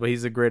been said, but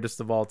he's the greatest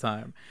of all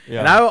time."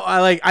 Yeah.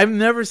 And I've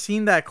never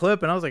seen that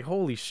clip, and I was like,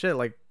 "Holy shit!"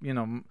 Like,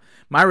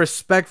 my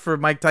respect for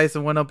Mike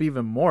Tyson went up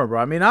even more,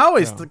 bro. I mean, I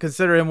always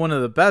consider him one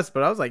of the best,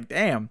 but I was like,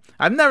 "Damn,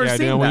 I've never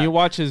seen that." When you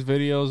watch his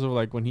videos of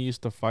like when he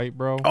used to fight,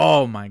 bro.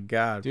 Oh my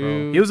god, dude,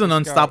 bro. He was an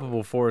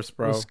unstoppable force,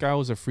 bro. This guy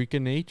was a freak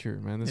of nature,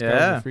 man. This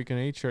guy was a freak of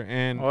nature,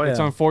 and it's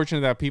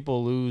unfortunate that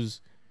people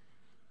lose.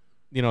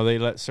 They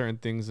let certain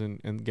things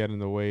and get in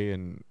the way,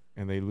 and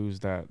they lose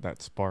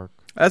that spark.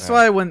 That's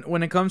why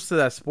when it comes to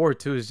that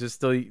sport too, is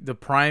just the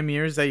prime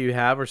years that you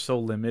have are so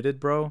limited,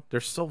 bro. They're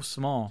so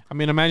small. I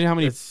mean, imagine how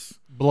many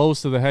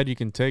blows to the head you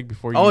can take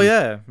before you. Oh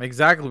yeah,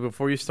 exactly.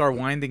 Before you start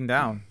winding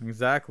down,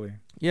 exactly.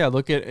 Yeah,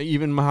 look at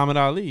even Muhammad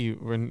Ali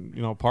when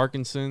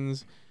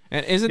Parkinson's,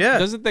 and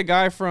doesn't the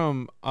guy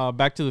from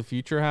Back to the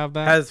Future have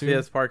that? He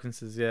has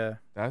Parkinson's, yeah.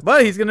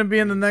 But he's gonna be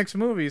in the next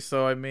movie,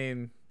 so I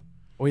mean.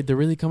 Wait, they're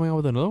really coming out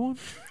with another one?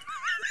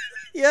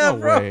 Yeah, no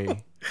bro.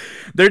 Way.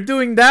 They're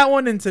doing that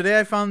one, and today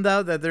I found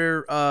out that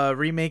they're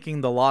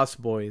remaking The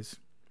Lost Boys.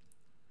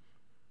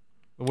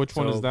 Which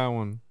one is that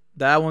one?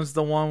 That one's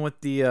the one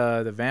with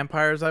the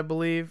vampires, I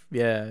believe.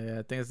 Yeah,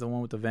 I think it's the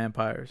one with the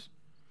vampires.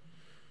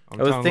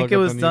 I think it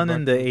was done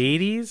in the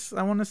 80s,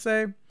 I want to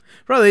say.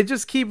 Bro, they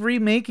just keep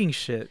remaking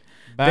shit.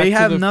 They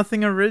have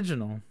nothing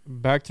original.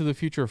 Back to the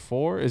Future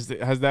 4? Has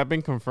that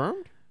been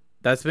confirmed?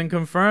 That's been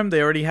confirmed.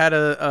 They already had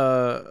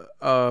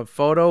a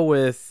photo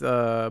with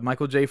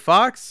Michael J.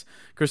 Fox,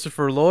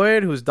 Christopher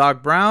Lloyd, who's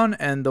Doc Brown,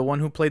 and the one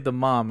who played the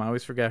mom. I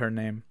always forget her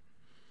name.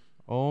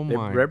 Oh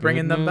my! They're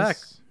bringing them back.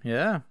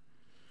 Yeah.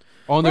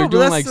 Oh, and they're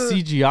doing like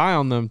CGI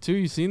on them too.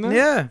 You seen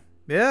that?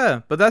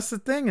 Yeah. But that's the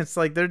thing. It's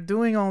like they're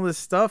doing all this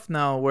stuff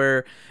now.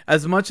 Where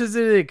as much as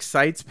it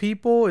excites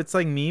people, it's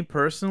like me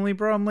personally,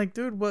 bro. I'm like,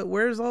 dude,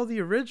 where's all the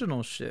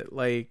original shit?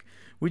 Like.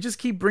 We just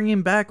keep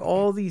bringing back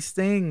all these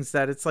things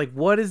that it's like,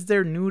 what is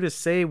there new to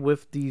say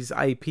with these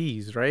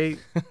IPs, right?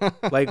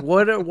 Like,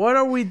 what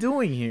are we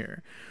doing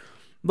here?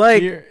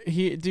 Like,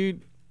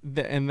 dude,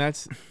 and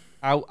that's,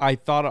 I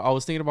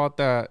was thinking about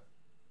that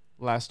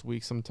last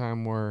week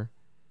sometime where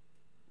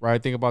I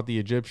think about the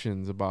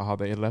Egyptians, about how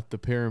they had left the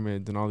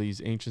pyramids and all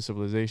these ancient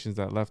civilizations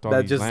that left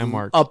all these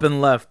landmarks. Up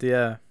and left,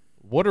 yeah.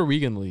 What are we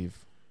going to leave?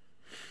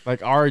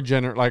 Like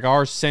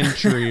our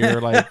century,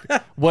 or like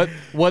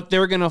what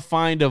they're gonna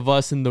find of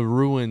us in the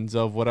ruins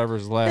of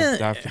whatever's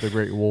left after the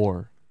Great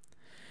War.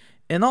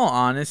 In all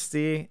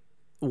honesty,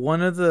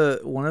 one of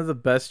the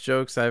best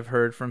jokes I've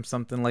heard from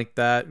something like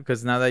that,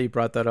 because now that you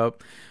brought that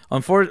up,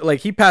 unfortunately, like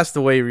he passed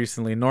away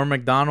recently. Norm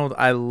Macdonald,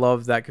 I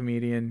love that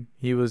comedian.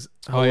 He was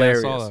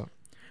hilarious. Yeah, I saw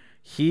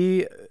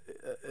that.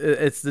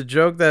 It's the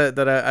joke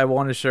that I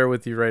want to share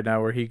with you right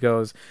now, where he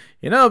goes,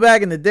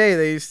 back in the day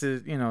they used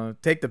to,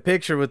 take the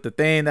picture with the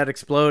thing that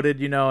exploded,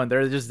 and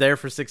they're just there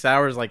for 6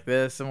 hours like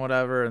this and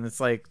whatever, and it's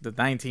like the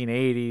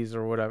 1980s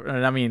or whatever,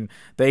 and I mean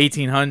the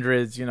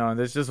 1800s, and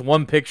there's just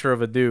one picture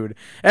of a dude.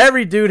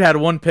 Every dude had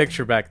one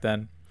picture back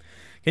then.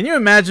 Can you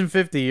imagine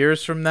 50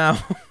 years from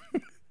now?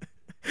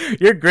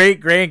 Your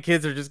great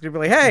grandkids are just gonna be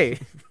like, hey,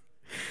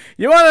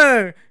 you want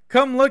to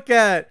come look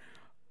at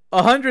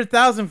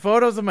 100,000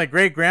 photos of my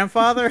great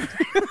grandfather?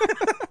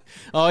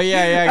 Oh yeah.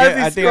 As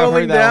I he's think I've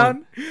heard scrolling that down.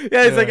 one.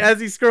 Yeah, it's like as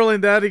he's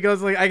scrolling down, he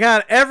goes like, I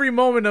got every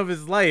moment of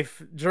his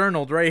life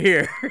journaled right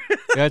here.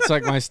 Yeah, it's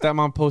like my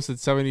stepmom posted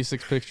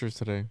 76 pictures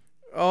today.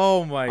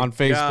 Oh my god. On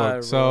Facebook.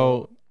 Bro.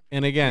 So,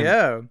 and again.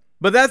 Yeah.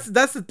 But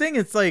that's the thing.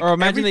 It's like, or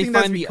imagine they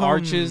find the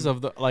arches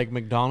of the like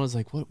McDonald's.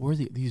 Like, what were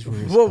these?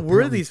 What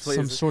were these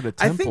places? Some sort of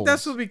temples. I think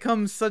that's what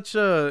becomes such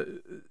a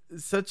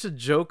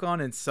joke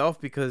on itself,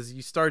 because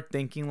you start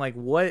thinking like,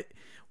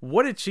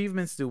 what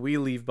achievements do we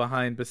leave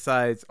behind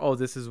besides, oh,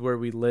 this is where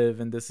we live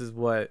and this is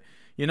what,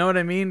 you know what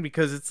I mean?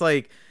 Because it's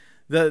like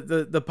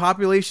the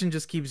population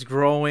just keeps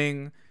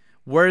growing.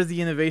 Where's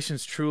the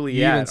innovations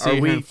truly at? Even see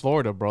here in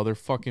Florida, bro, they're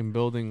fucking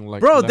building like.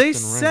 Bro, they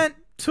sent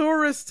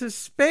tourists to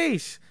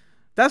space.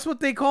 That's what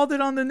they called it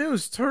on the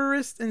news,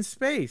 tourists in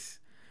space.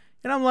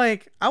 And I'm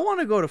like, I want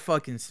to go to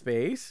fucking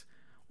space.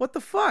 What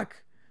the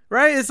fuck?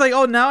 Right? It's like,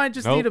 oh, now I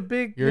just need a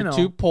big, You're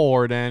too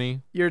poor,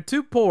 Danny. You're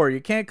too poor. You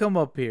can't come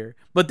up here.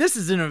 But this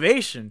is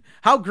innovation.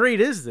 How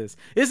great is this?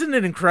 Isn't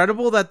it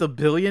incredible that the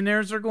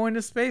billionaires are going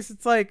to space?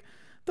 It's like,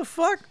 the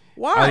fuck?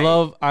 Why?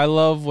 I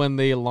love when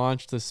they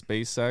launched the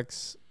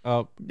SpaceX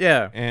up.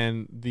 Yeah.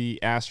 And the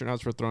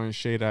astronauts were throwing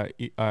shade at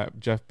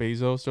Jeff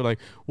Bezos. They're like,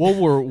 well,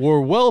 we're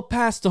well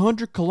past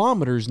 100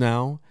 kilometers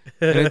now.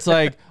 And it's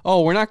like,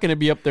 oh, we're not going to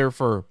be up there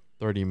for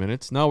 30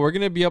 minutes. No, we're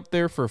going to be up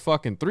there for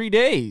fucking 3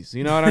 days.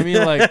 You know what I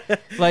mean?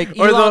 Like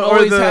Elon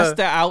always has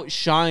to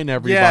outshine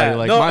everybody. Yeah,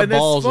 like, my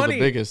balls are the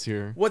biggest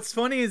here. What's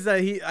funny is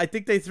that I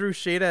think they threw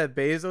shade at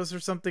Bezos or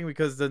something,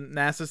 because the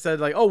NASA said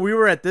like, oh, we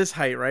were at this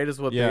height, right? Is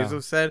what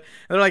Bezos said.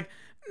 And they're like,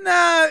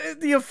 nah,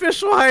 the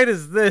official height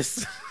is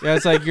this. Yeah,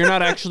 it's like, you're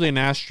not actually an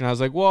astronaut. I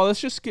was like, well,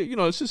 let's just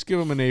give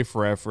him an A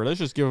for effort. Let's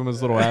just give him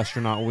his little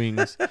astronaut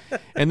wings.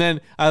 And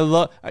then I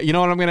love, you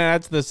know what I'm gonna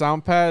add to the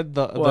sound pad?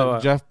 The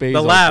Jeff Bezos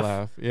the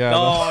laugh. Yeah.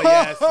 Oh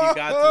yes, you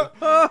got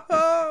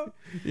to.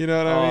 You know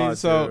what I mean?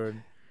 So,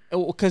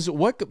 dude. Because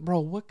what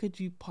could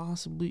you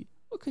possibly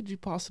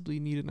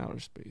need in outer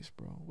space,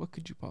 bro? What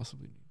could you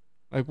possibly need?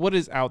 Like, what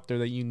is out there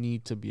that you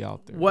need to be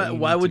out there?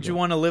 Why would you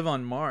want to live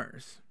on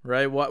Mars,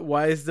 right?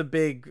 Why is the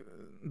big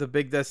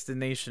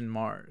destination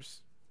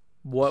Mars?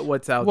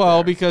 What's out there?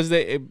 Well, because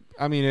it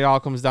all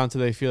comes down to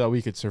they feel that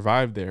we could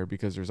survive there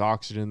because there's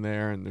oxygen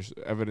there and there's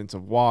evidence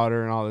of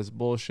water and all this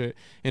bullshit.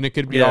 And it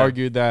could be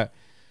argued that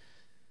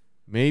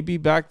maybe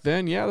back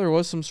then, there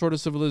was some sort of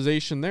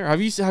civilization there.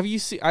 Have you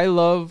seen? I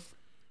love.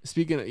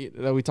 Speaking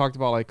that we talked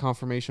about like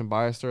confirmation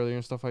bias earlier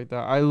and stuff like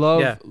that. I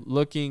love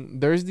looking.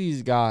 There's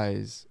these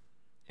guys.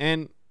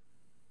 And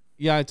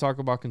I talk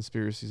about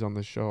conspiracies on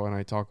the show, and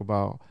I talk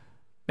about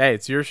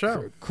it's your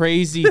show,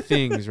 crazy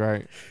things,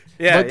 right?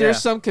 But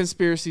there's some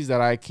conspiracies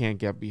that I can't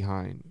get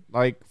behind.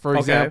 Like, for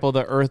example,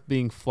 the Earth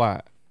being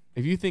flat.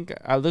 If you think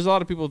there's a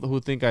lot of people who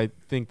think I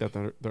think that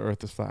the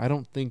Earth is flat. I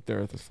don't think the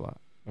Earth is flat.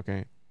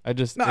 Okay,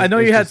 I know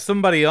you had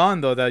somebody on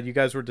though that you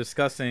guys were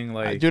discussing.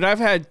 Like, dude, I've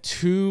had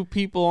 2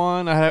 people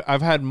on.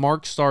 I've had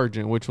Mark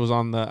Sargent, which was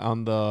on the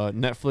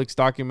Netflix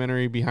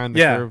documentary Behind the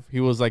Curve. He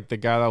was like the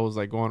guy that was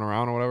like going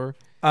around or whatever.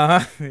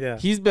 Yeah.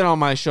 He's been on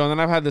my show, and then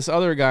I've had this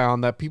other guy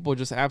on that people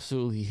just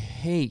absolutely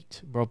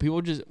hate, bro.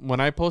 People just, when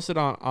I posted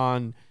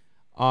on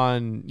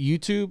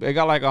YouTube, it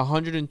got like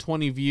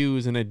 120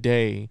 views in a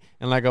day,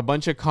 and like a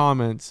bunch of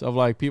comments of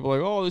like people like,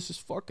 oh, this is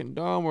fucking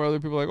dumb, or other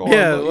people like,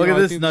 oh, look at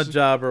this nut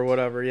job or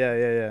whatever.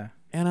 Yeah.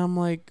 And I'm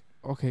like,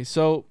 okay,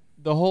 so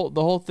the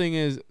whole thing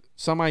is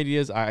some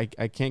ideas I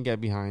can't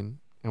get behind.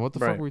 And what the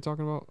fuck were we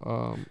talking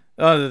about?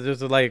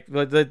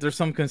 There's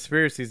some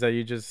conspiracies that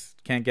you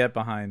just can't get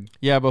behind.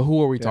 Yeah, but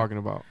who are we talking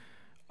about?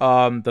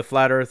 The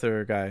flat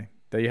earther guy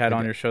that you had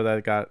on your show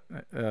that got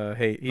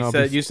hate.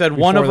 You said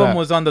one of them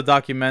was on the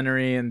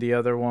documentary and the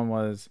other one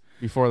was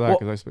before that,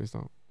 because I spaced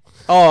out.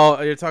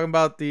 Oh, you're talking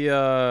about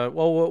the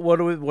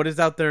what is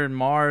out there in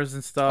Mars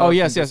and stuff? Oh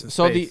yes.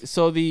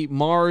 So the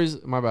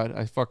Mars. My bad.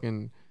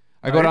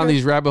 I go down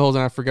these rabbit holes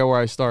and I forget where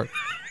I start.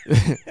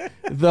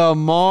 The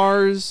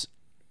Mars.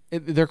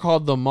 They're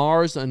called the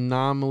Mars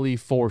Anomaly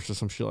Force or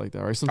some shit like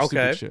that, right? Some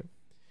stupid shit.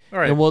 All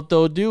right. And what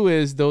they'll do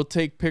is they'll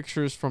take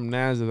pictures from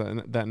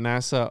NASA that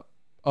NASA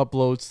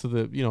uploads to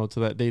the to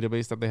that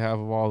database that they have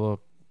of all the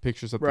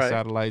pictures that the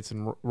satellites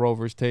and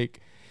rovers take,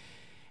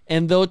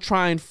 and they'll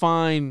try and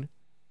find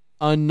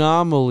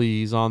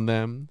anomalies on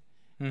them.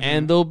 Mm-hmm.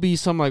 And there'll be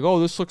some like, oh,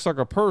 this looks like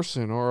a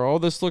person, or oh,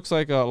 this looks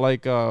like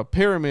a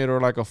pyramid or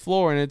like a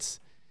floor, and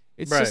it's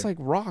just like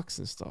rocks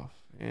and stuff.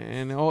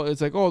 And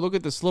it's like, oh, look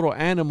at this little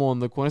animal in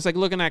the corner. It's like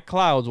looking at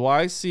clouds. Well,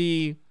 I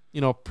see,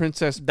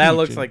 Princess Peach. That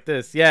looks like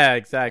this. Yeah,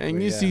 exactly.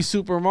 And you see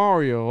Super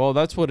Mario. Oh,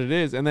 that's what it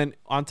is. And then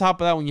on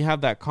top of that, when you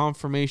have that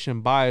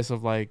confirmation bias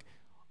of like,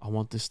 I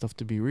want this stuff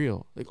to be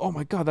real. Like, oh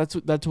my God,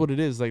 that's what it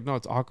is. Like, no,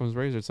 it's Occam's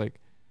razor. It's like,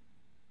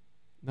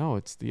 no,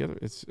 it's the other.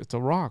 It's a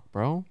rock,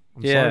 bro.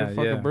 I'm sorry to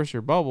fucking burst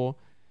your bubble.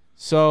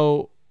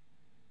 So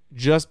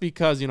just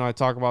because, I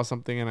talk about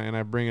something and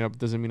I bring it up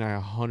doesn't mean I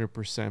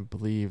 100%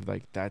 believe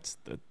like that's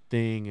the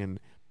thing. And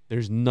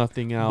There's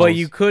nothing else. But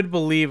you could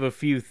believe a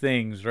few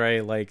things,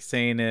 right? Like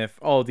saying if,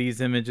 these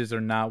images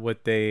are not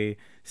what they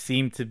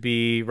seem to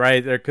be,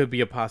 right? There could be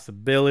a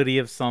possibility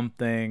of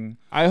something.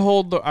 I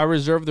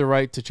reserve the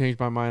right to change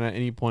my mind at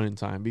any point in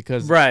time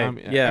because, right?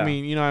 I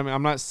mean,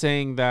 I'm not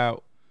saying that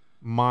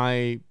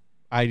my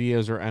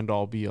ideas are end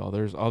all be all.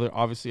 There's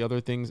obviously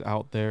other things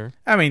out there.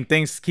 I mean,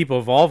 things keep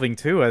evolving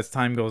too as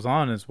time goes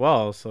on as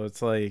well. So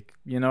it's like,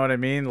 you know what I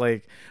mean?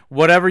 Like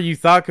whatever you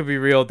thought could be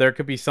real, there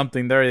could be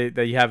something there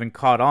that you haven't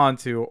caught on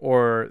to,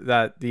 or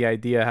that the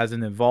idea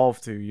hasn't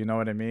evolved to. You know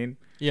what I mean?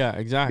 Yeah,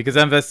 exactly. Because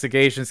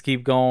investigations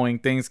keep going,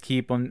 things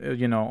keep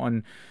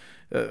on,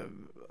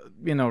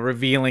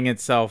 revealing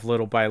itself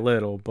little by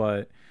little.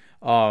 But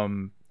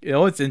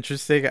it's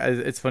interesting.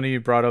 It's funny you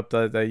brought up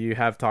that you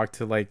have talked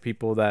to like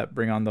people that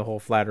bring on the whole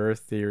flat Earth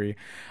theory.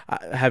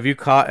 Have you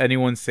caught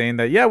anyone saying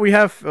that? Yeah, we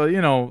have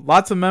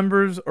lots of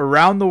members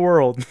around the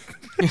world.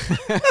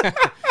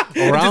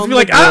 Around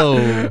the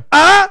globe.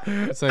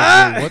 It's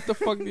like, what the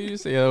fuck did you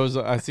say?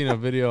 I seen a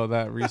video of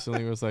that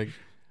recently. It was like,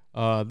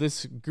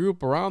 this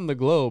group around the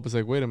globe. It's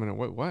like, wait a minute,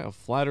 what? A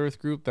flat Earth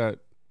group that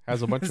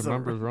has a bunch of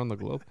members around the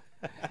globe?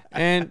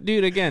 And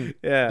dude, again,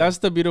 that's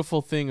the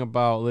beautiful thing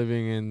about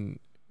living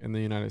in the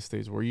United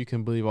States, where you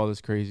can believe all this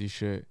crazy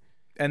shit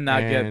and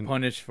not get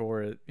punished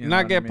for it.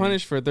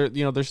 Punished for it.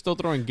 They're still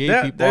throwing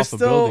gay people off of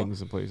buildings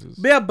and places.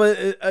 Yeah,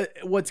 but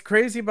what's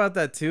crazy about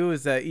that too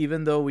is that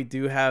even though we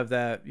do have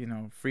that,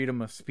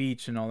 freedom of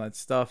speech and all that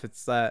stuff,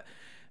 it's that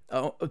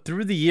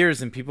through the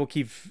years, and people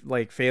keep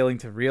like failing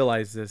to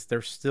realize this,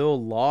 there's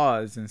still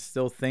laws and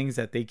still things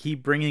that they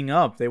keep bringing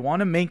up. They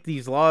want to make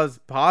these laws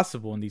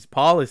possible and these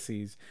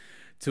policies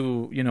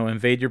to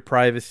invade your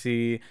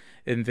privacy,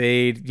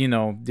 invade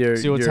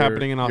see what's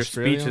happening in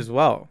Australia? Your speech as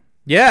well.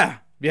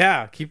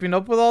 Yeah, keeping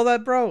up with all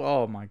that, bro.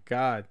 Oh my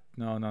god,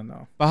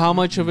 no. But how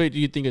much of it do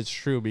you think is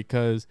true?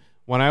 Because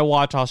when I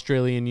watch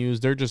Australian news,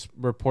 they're just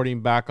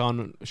reporting back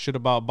on shit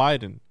about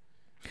Biden.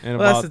 And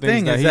that's the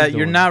thing, is that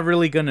you're not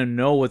really gonna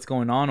know what's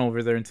going on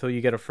over there until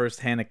you get a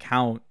first-hand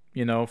account,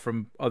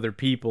 from other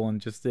people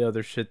and just the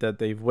other shit that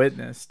they've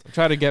witnessed.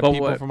 Try to get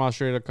people from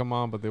Australia to come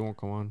on, but they won't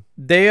come on.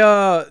 They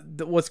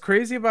what's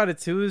crazy about it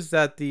too is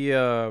that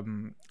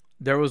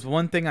there was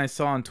one thing I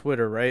saw on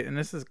Twitter, right? And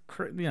this is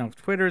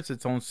Twitter is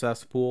its own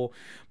cesspool.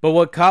 But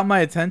what caught my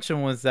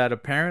attention was that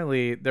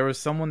apparently there was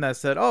someone that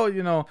said,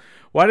 "Oh,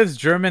 why does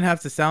German have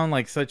to sound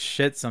like such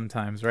shit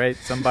sometimes?" Right?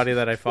 Somebody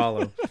that I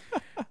follow.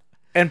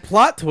 And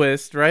plot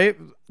twist, right?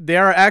 They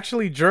are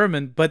actually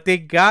German, but they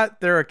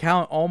got their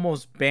account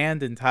almost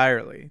banned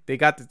entirely. They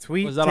got the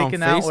tweet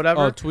taken out,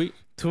 whatever.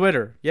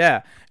 Twitter,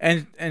 yeah.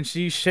 And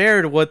she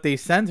shared what they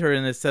sent her,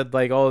 and it said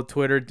like,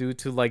 Twitter due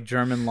to like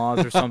German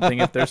laws or something.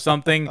 if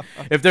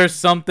there's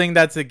something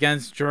that's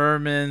against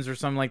Germans or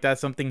something like that,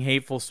 something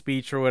hateful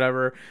speech or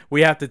whatever,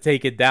 we have to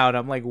take it down.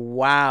 I'm like,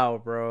 wow,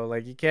 bro.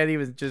 Like you can't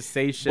even just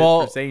say shit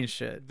for saying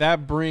shit.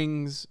 That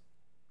brings,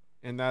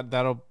 and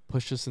that'll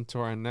push us into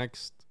our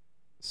next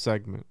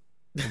segment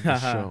of the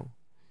show.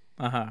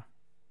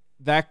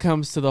 That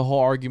comes to the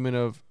whole argument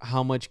of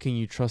how much can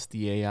you trust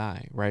the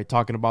AI, right?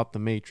 Talking about the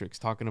Matrix,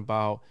 talking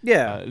about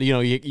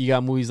you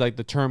got movies like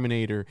the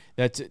Terminator.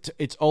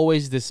 It's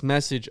always this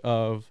message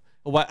of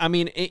what I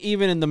mean.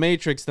 Even in the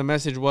Matrix, the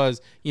message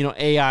was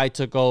AI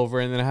took over,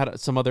 and then it had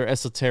some other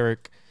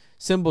esoteric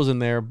symbols in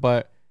there.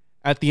 But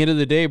at the end of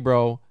the day,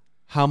 bro,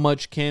 how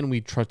much can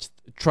we trust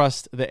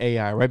the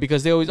AI, right?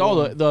 Because they always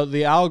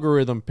the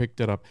algorithm picked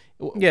it up.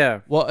 Yeah.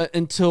 Well,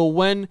 until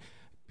when?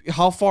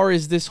 How far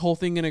is this whole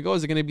thing going to go?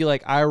 Is it going to be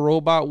like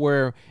iRobot,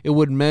 where it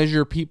would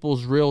measure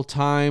people's real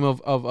time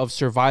of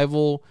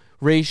survival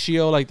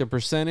ratio, like the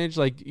percentage?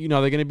 Like, they're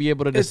going to be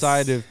able to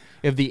decide if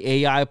the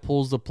AI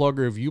pulls the plug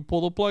or if you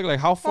pull the plug? Like,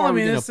 how far are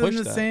we going to push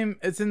that?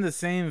 It's in the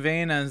same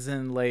vein as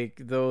in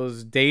like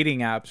those dating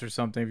apps or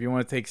something. If you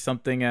want to take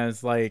something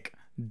as like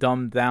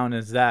dumbed down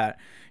as that.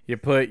 You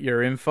put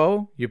your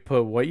info, you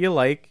put what you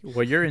like,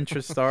 what your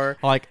interests are.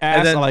 I like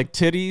ass, I like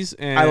titties,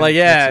 and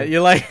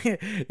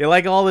you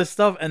like all this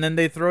stuff, and then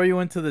they throw you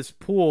into this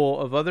pool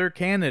of other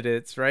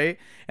candidates, right?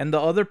 And the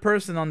other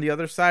person on the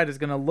other side is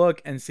gonna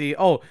look and see,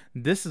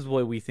 this is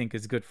what we think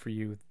is good for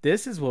you.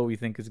 This is what we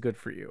think is good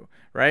for you,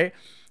 right?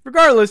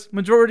 Regardless,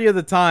 majority of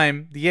the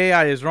time, the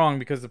AI is wrong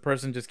because the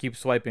person just keeps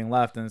swiping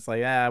left, and it's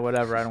like,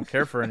 whatever, I don't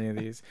care for any of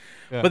these.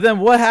 Yeah. But then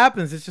what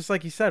happens? It's just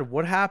like you said,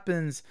 what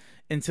happens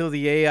until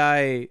the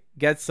AI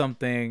gets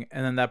something,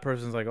 and then that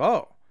person's like,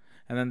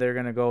 and then they're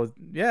going to go,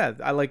 yeah,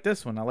 I like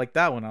this one, I like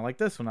that one, I like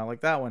this one, I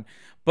like that one.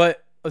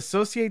 But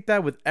associate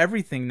that with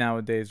everything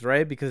nowadays,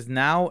 right? Because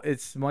now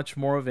it's much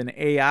more of an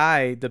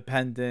AI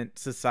dependent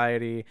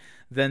society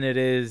than it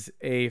is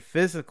a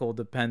physical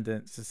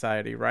dependent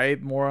society,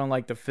 right? More on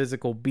like the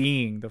physical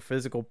being, the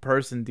physical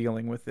person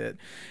dealing with it.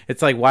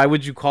 It's like, why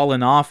would you call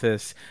an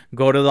office,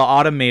 go to the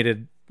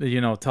automated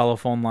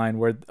telephone line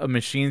where a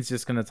machine's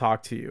just going to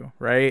talk to you,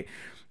 right?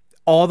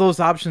 All those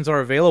options are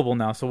available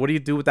now. So what do you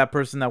do with that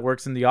person that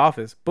works in the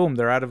office? Boom,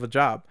 they're out of a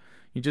job.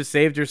 You just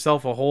saved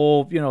yourself a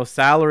whole,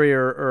 salary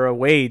or a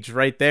wage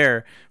right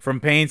there from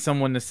paying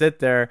someone to sit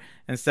there.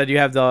 Instead, you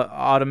have the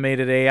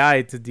automated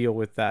AI to deal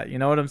with that. You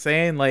know what I'm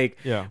saying? Like,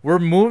 we're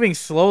moving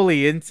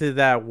slowly into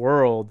that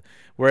world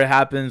where it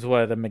happens.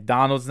 At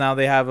McDonald's now,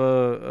 they have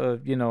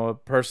a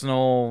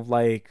personal,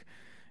 like,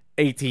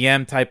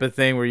 ATM type of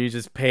thing where you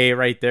just pay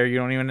right there. You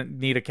don't even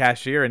need a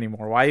cashier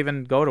anymore. Why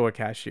even go to a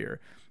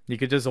cashier? You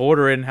could just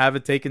order it and have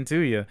it taken to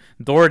you.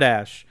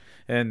 DoorDash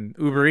and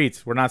Uber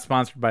Eats. We're not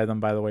sponsored by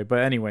them, by the way. But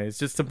anyways,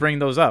 just to bring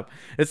those up.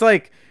 It's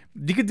like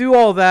you could do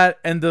all that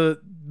and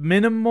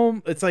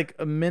it's like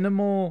a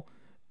minimal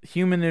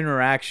human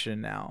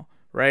interaction now,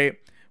 right?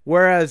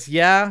 Whereas,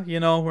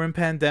 we're in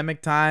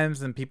pandemic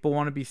times and people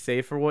want to be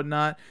safe or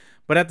whatnot.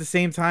 But at the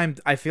same time,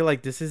 I feel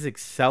like this is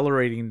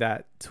accelerating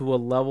that to a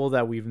level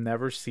that we've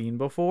never seen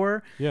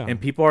before. Yeah.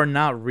 And people are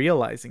not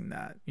realizing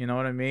that. You know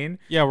what I mean?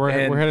 Yeah, we're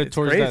headed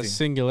towards that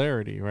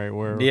singularity, right?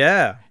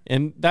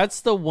 And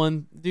that's the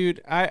one,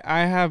 dude, I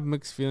have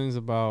mixed feelings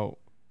about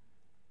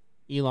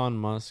Elon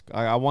Musk.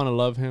 I want to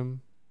love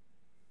him.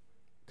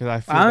 Because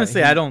I feel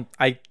honestly, I don't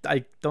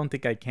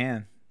think I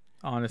can.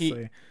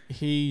 Honestly.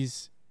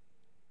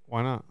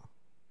 Why not?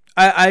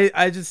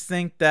 I just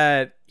think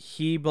that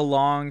he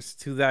belongs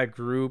to that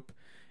group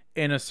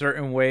in a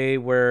certain way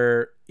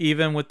where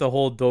even with the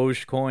whole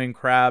Dogecoin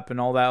crap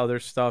and all that other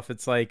stuff,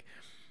 it's like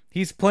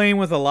he's playing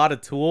with a lot of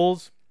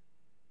tools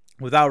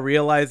without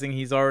realizing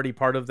he's already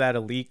part of that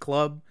elite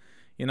club.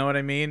 You know what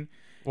I mean?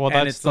 Well,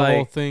 that's the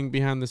whole thing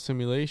behind the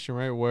simulation,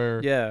 right?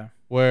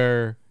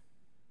 Where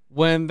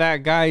when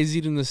that guy is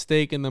eating the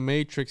steak in the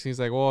Matrix,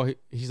 he's like, well,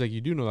 he's like, you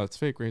do know that's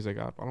fake, right? He's like,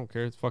 I don't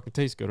care. It fucking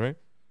tastes good, right?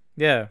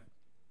 Yeah.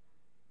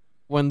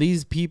 When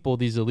these people,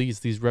 these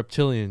elites, these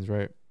reptilians,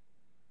 right,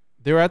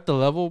 they're at the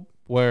level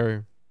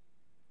where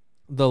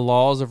the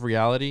laws of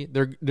reality,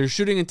 they're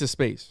shooting into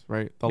space,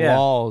 right? The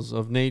laws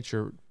of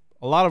nature,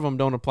 a lot of them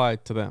don't apply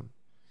to them.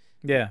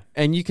 Yeah.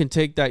 And you can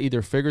take that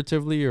either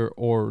figuratively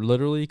or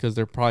literally, because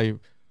they're probably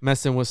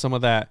messing with some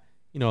of that,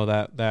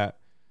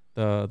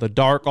 the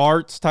dark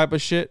arts type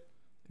of shit.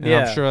 And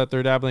I'm sure that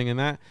they're dabbling in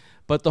that.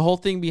 But the whole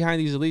thing behind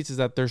these elites is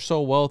that they're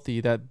so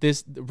wealthy that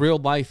this real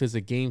life is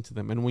a game to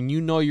them. And when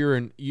you're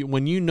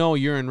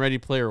in Ready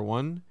Player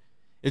One,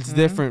 it's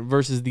different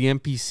versus the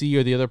NPC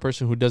or the other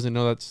person who doesn't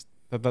know that's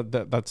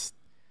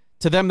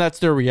to them that's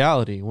their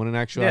reality. When in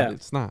actuality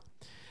it's not.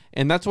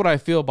 And that's what I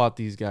feel about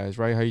these guys,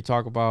 right? How you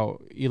talk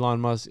about Elon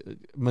Musk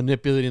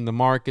manipulating the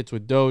markets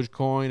with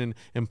Dogecoin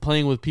and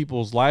playing with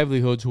people's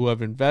livelihoods who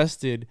have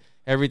invested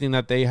everything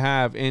that they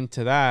have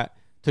into that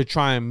to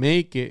try and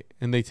make it,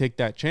 and they take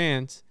that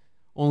chance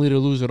only to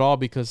lose it all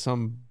because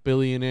some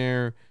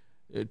billionaire,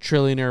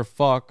 trillionaire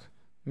fuck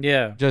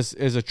just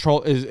is a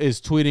troll,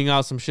 is tweeting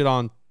out some shit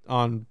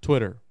on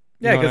Twitter.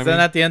 Yeah, because then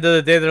at the end of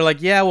the day, they're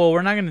like, yeah, well,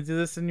 we're not going to do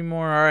this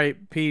anymore. All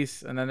right,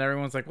 peace. And then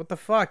everyone's like, what the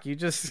fuck? You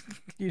just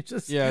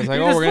it's like,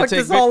 oh, we're going to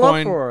take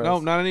Bitcoin. No,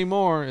 not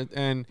anymore.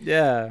 And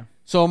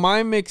so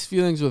my mixed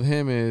feelings with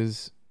him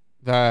is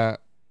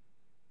that,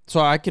 so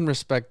I can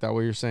respect that,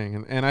 what you're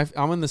saying. And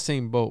I'm in the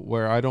same boat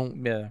where I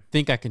don't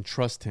think I can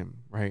trust him,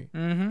 right?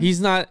 Mm-hmm. He's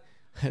not,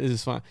 this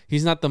is fine.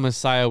 He's not the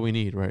Messiah we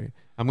need, right?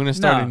 I'm going to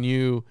start a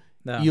new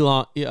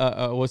Elon,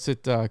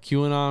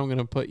 QAnon? I'm going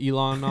to put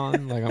Elon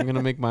on. Like, I'm going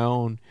to make my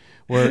own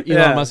where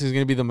Elon Musk is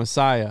going to be the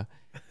Messiah.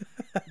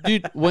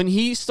 Dude, when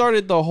he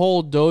started the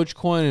whole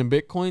Dogecoin and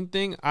Bitcoin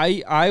thing,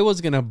 I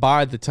was going to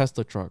buy the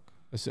Tesla truck.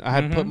 I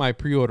had put my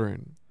pre-order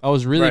in. I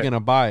was really going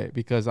to buy it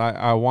because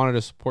I wanted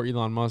to support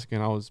Elon Musk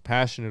and I was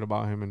passionate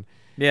about him. And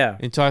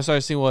until I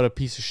started seeing what a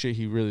piece of shit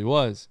he really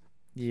was.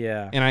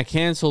 Yeah. And I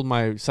canceled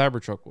my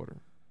Cybertruck order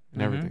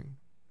and everything.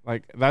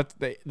 Like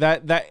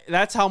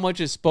that's how much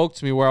it spoke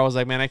to me, where I was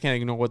like, man, I can't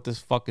ignore what this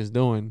fuck is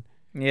doing.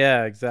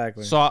 Yeah,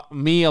 exactly. So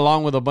me,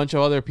 along with a bunch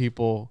of other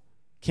people,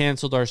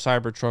 canceled our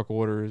Cybertruck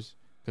orders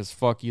because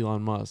fuck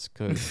Elon Musk.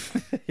 Because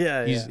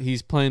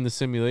he's playing the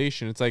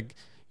simulation. It's like,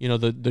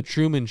 the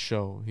Truman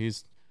Show.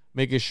 He's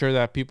making sure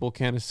that people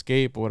can't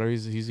escape or whatever.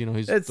 He's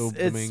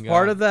the main guy.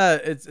 Part of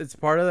that. It's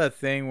part of that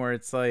thing where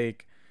it's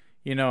like,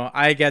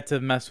 I get to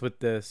mess with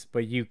this,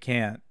 but you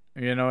can't.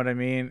 You know what I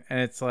mean?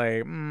 And it's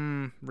like,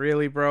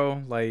 really,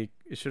 bro? Like,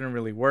 it shouldn't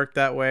really work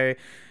that way.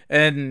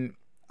 And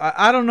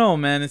I don't know,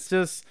 man. It's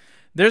just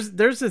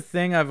there's a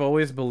thing I've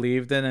always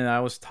believed in, and I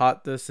was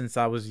taught this since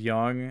I was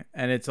young.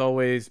 And it's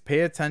always pay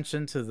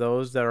attention to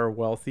those that are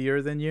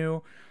wealthier than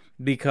you,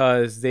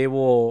 because they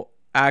will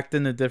act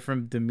in a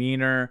different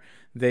demeanor.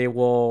 They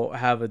will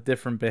have a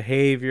different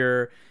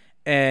behavior.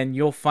 And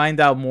you'll find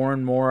out more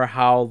and more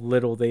how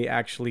little they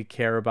actually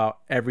care about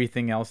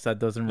everything else that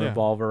doesn't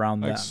revolve around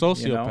them. Like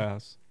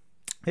sociopaths.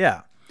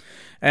 Yeah.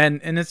 And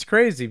it's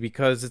crazy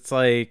because it's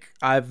like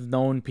I've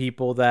known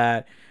people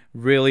that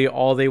really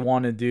all they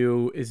want to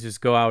do is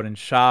just go out and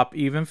shop,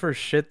 even for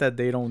shit that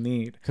they don't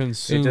need.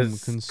 Consume.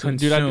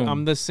 Dude,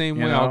 I'm the same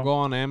way. I'll go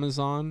on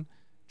Amazon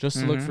just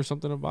to look for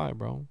something to buy,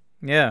 bro.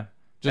 Yeah.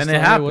 Just and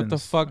it happens. What the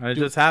fuck? It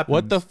just happens.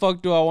 What the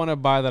fuck do I want to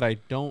buy that I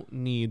don't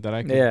need, that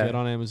I can get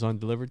on Amazon,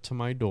 delivered to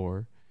my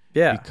door,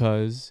 Yeah.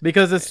 Because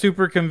it's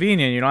super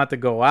convenient. You don't have to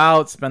go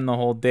out, spend the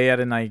whole day at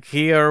an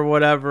IKEA or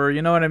whatever.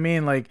 You know what I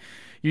mean? Like,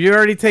 you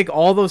already take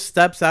all those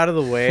steps out of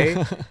the way,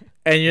 and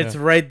it's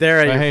right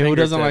there at your fingertips. Who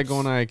doesn't like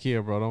going to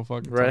IKEA, bro? Don't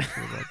fucking talk to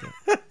me about that.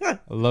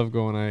 I love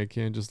going to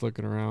IKEA and just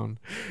looking around.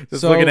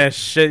 Just looking at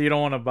shit you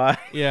don't want to buy.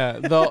 Yeah.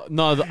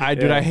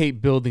 I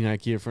hate building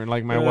IKEA furniture.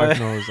 Like, my wife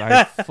knows.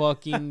 I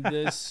fucking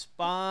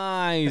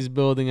despise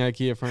building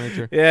IKEA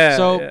furniture. Yeah.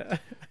 So,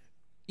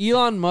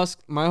 Elon Musk,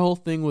 my whole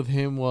thing with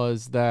him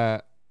was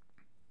that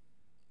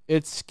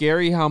it's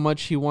scary how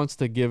much he wants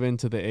to give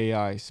into the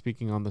AI,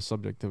 speaking on the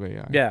subject of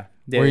AI. Yeah.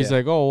 Where he's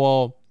like, oh,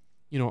 well,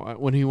 you know,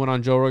 when he went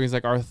on Joe Rogan, he's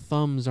like, our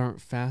thumbs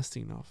aren't fast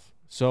enough.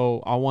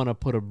 So I want to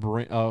put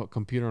a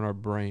computer in our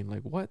brain.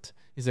 Like, what?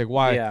 He's like,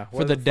 why? Yeah,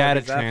 for the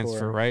data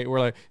transfer, right? We're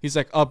like, he's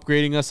like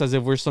upgrading us as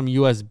if we're some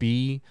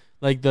USB.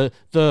 Like the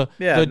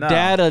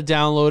data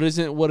download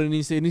isn't what it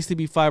needs to. It needs to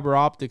be fiber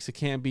optics. It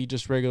can't be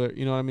just regular.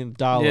 You know what I mean?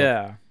 Dial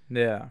up.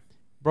 Yeah.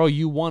 Bro,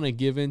 you want to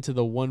give into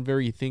the one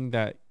very thing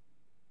that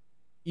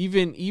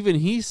even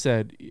he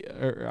said,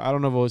 or I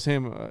don't know if it was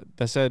him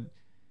that said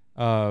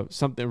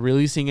something.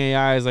 Releasing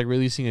AI is like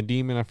releasing a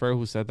demon. I forget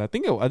who said that. I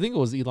think it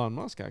was Elon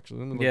Musk, actually.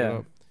 Let me look it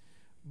up.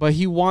 But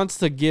he wants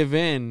to give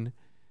in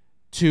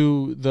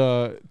to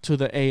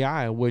the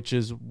AI, which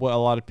is what a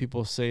lot of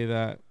people say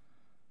that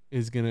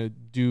is gonna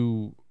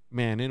do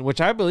man in, which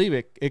I believe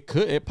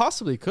it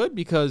possibly could,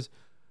 because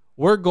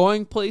we're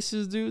going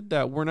places, dude,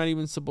 that we're not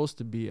even supposed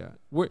to be at.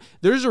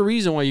 There's a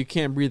reason why you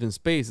can't breathe in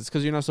space. It's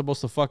because you're not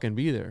supposed to fucking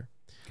be there.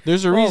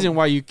 There's a reason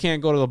why you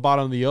can't go to the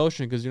bottom of the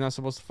ocean, because you're not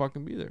supposed to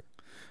fucking be there.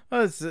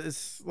 Well,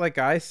 it's like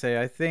I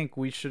say, I think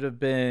we should have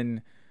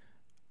been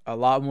a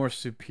lot more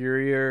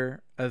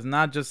superior as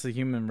not just the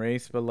human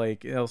race, but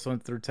like also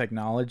through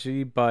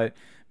technology. But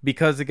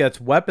because it gets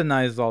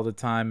weaponized all the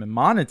time and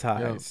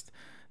monetized,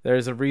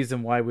 there's a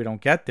reason why we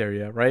don't get there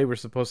yet, right? We're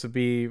supposed to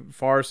be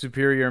far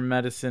superior in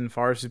medicine,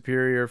 far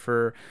superior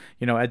for,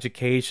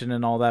 education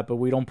and all that, but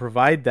we don't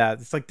provide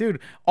that. It's like, dude,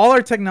 all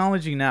our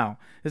technology now,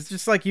 it's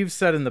just like you've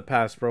said in the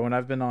past, bro, when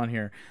I've been on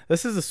here,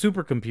 this is a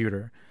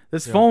supercomputer.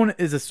 This phone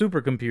is a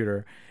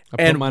supercomputer.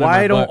 And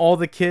why don't all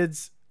the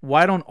kids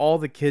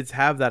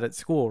have that at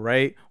school,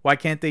 right? Why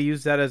can't they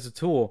use that as a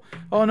tool?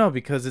 Oh no,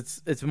 because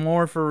it's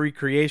more for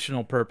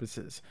recreational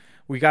purposes.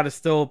 We got to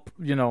still,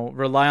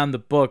 rely on the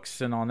books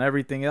and on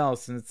everything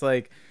else. And it's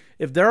like,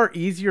 if there are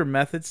easier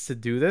methods to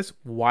do this,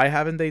 why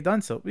haven't they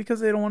done so?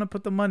 Because they don't want to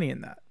put the money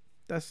in that.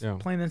 That's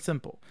plain and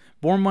simple.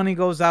 More money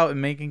goes out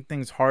in making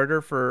things harder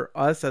for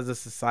us as a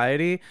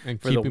society, and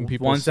for keeping the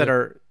ones sick.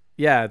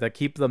 that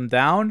keep them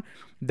down,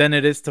 than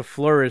it is to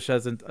flourish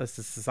as a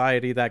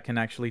society that can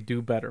actually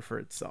do better for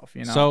itself.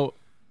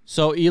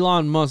 So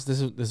Elon Musk,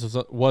 this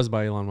was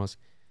by Elon Musk.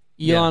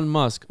 Elon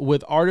Musk,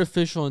 with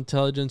artificial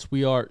intelligence,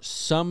 we are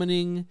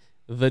summoning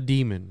the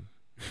demon.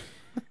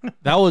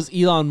 That was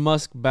Elon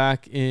Musk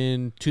back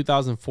in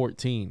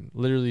 2014,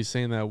 literally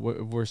saying that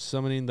we're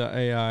summoning the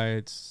AI,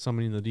 it's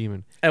summoning the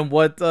demon. And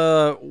what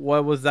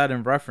was that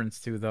in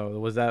reference to, though?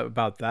 Was that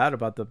about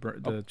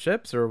the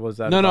chips, or was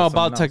that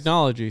about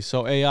technology?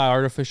 So AI,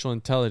 artificial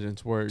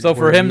intelligence.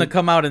 For him to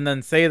come out and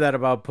then say that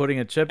about putting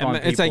a chip on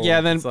it's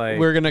people,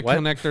 we're gonna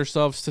connect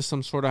ourselves to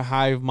some sort of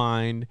hive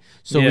mind,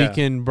 so we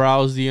can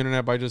browse the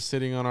internet by just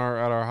sitting at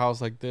our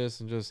house like this,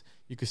 and just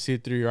you can see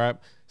it through your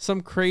app.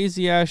 Some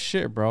crazy ass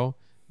shit, bro.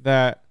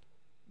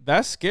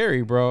 That's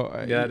scary,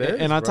 bro. Yeah, it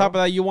is. And on top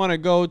of that, you want to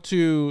go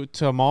to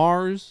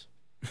Mars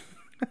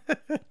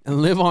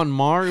and live on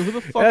Mars? Who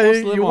the fuck wants to live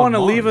on Mars? You want to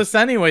leave us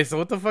anyway, so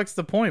what the fuck's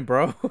the point,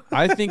 bro?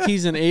 I think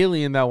he's an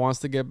alien that wants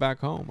to get back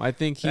home. I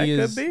think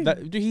he's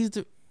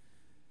the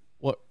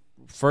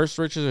first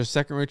richest or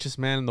second richest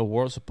man in the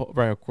world,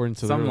 right? According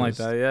to something like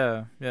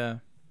that. Yeah.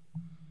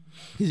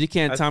 Because you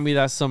can't tell me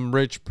that some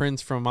rich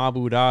prince from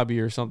Abu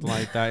Dhabi or something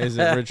like that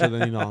isn't richer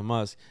than Elon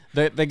Musk.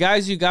 The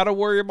guys you got to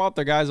worry about,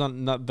 the guys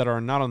that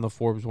are not on the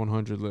Forbes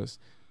 100 list.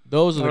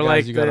 Those are the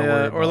guys you got to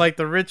worry about. Or like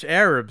the rich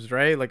Arabs,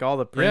 right? Like all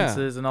the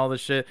princes and all the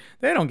shit.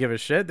 They don't give a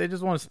shit. They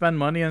just want to spend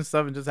money and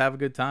stuff and just have a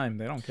good time.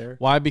 They don't care.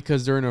 Why?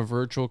 Because they're in a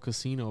virtual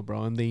casino,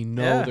 bro. And they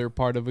know they're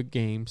part of a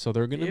game. So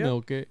they're going to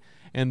milk it.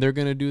 And they're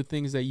going to do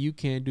things that you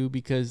can't do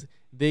because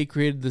they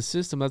created the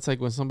system. That's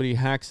like when somebody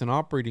hacks an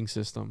operating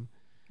system.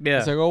 Yeah.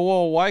 It's like, oh,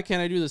 well, why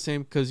can't I do the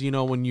same? Because,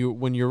 when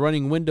you're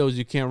running Windows,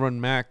 you can't run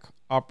Mac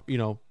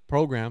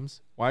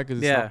programs. Why? Because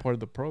it's not part of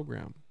the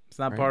program. It's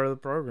not part of the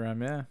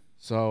program, yeah.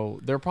 So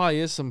there probably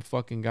is some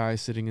fucking guy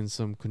sitting in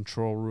some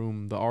control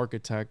room, the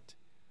architect,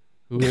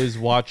 who is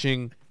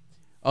watching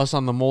us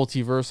on the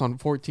multiverse on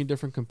 14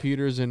 different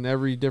computers and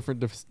every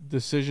different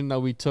decision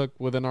that we took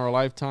within our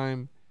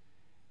lifetime.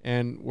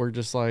 And we're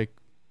just like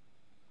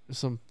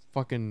some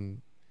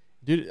fucking...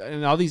 Dude,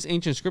 and all these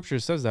ancient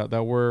scriptures says that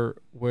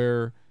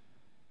we're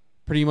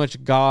pretty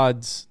much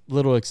God's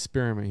little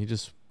experiment. He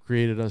just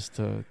created us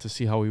to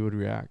see how we would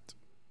react.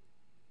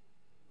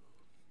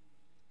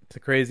 It's a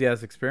crazy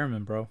ass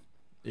experiment, bro.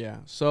 Yeah.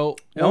 So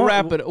we'll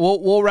wrap it.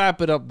 We'll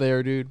wrap it up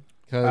there, dude.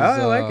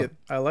 I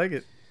like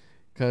it.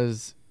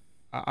 Because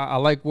I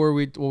like what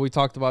we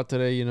talked about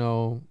today.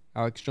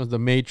 Alex Jones, The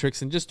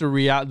Matrix, and just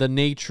the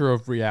nature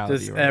of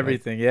reality. Just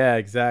everything. Like, yeah,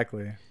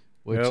 exactly.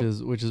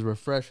 Which is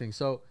refreshing.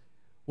 So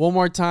one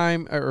more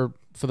time, or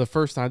for the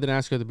first time, I didn't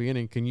ask you at the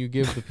beginning, can you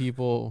give the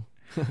people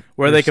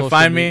where they can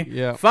find me?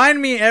 Yeah.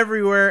 Find me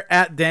everywhere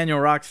at Daniel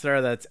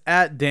Rockstar. That's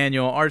at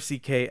Daniel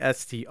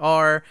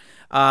RCKSTR.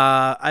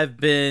 I've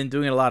been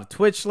doing a lot of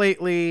Twitch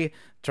lately,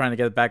 trying to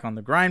get back on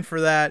the grind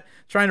for that.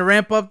 Trying to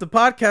ramp up the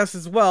podcast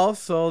as well,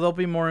 so there'll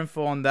be more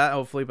info on that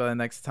hopefully by the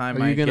next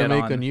time. Are you gonna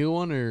make a new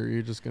one, or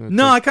you're just gonna?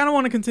 No, I kind of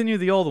want to continue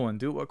the old one.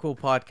 Do What Cool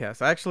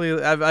Podcast.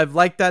 Actually, I've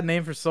liked that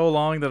name for so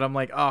long that I'm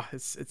like,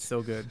 it's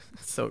so good,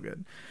 it's so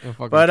good.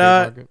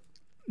 But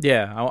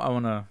yeah, I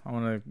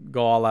wanna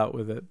go all out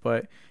with it.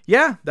 But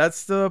yeah,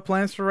 that's the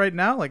plans for right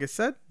now. Like I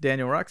said,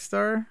 Daniel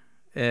Rockstar,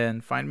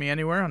 and find me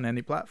anywhere on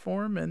any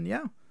platform. And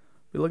yeah,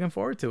 be looking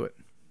forward to it.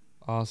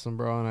 Awesome,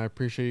 bro, and I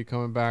appreciate you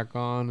coming back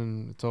on,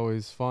 and it's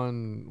always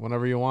fun.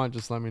 Whenever you want,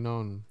 just let me know.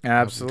 And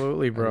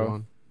absolutely, bro.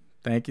 Everyone.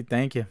 Thank you.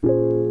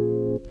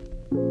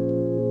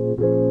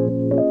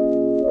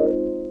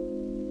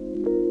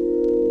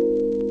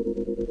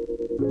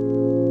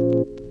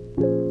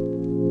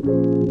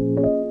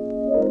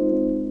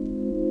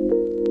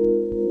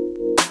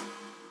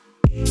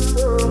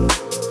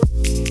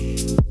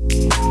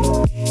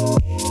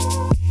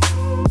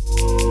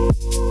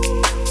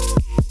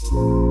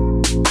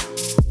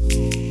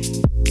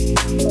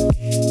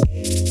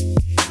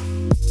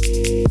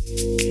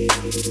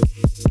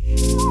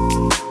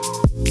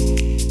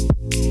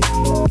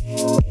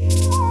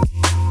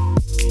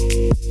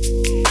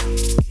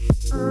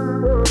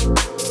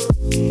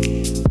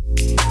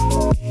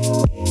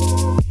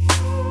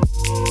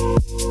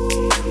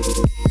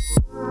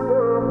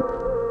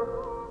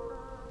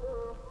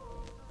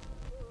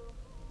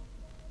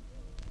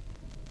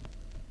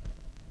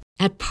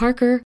 At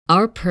Parker,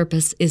 our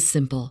purpose is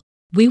simple.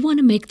 We want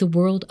to make the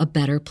world a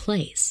better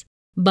place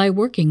by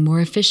working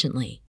more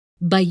efficiently,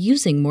 by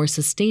using more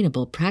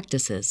sustainable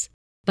practices,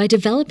 by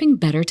developing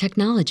better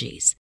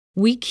technologies.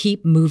 We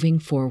keep moving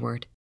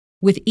forward.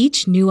 With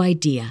each new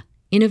idea,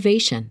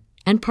 innovation,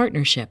 and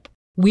partnership,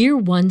 we're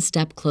one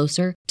step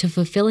closer to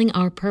fulfilling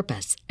our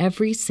purpose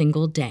every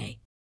single day.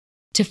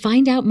 To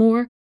find out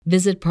more,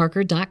 visit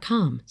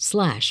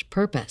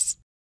parker.com/purpose.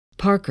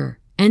 Parker,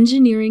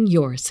 engineering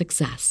your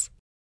success.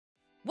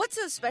 What's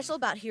so special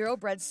about Hero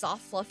Bread's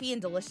soft, fluffy,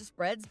 and delicious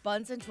breads,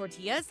 buns, and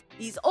tortillas?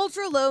 These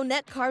ultra-low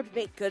net-carb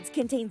baked goods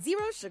contain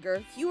zero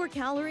sugar, fewer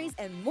calories,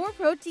 and more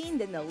protein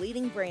than the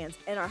leading brands,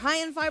 and are high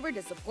in fiber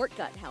to support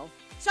gut health.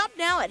 Shop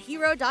now at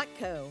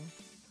hero.co.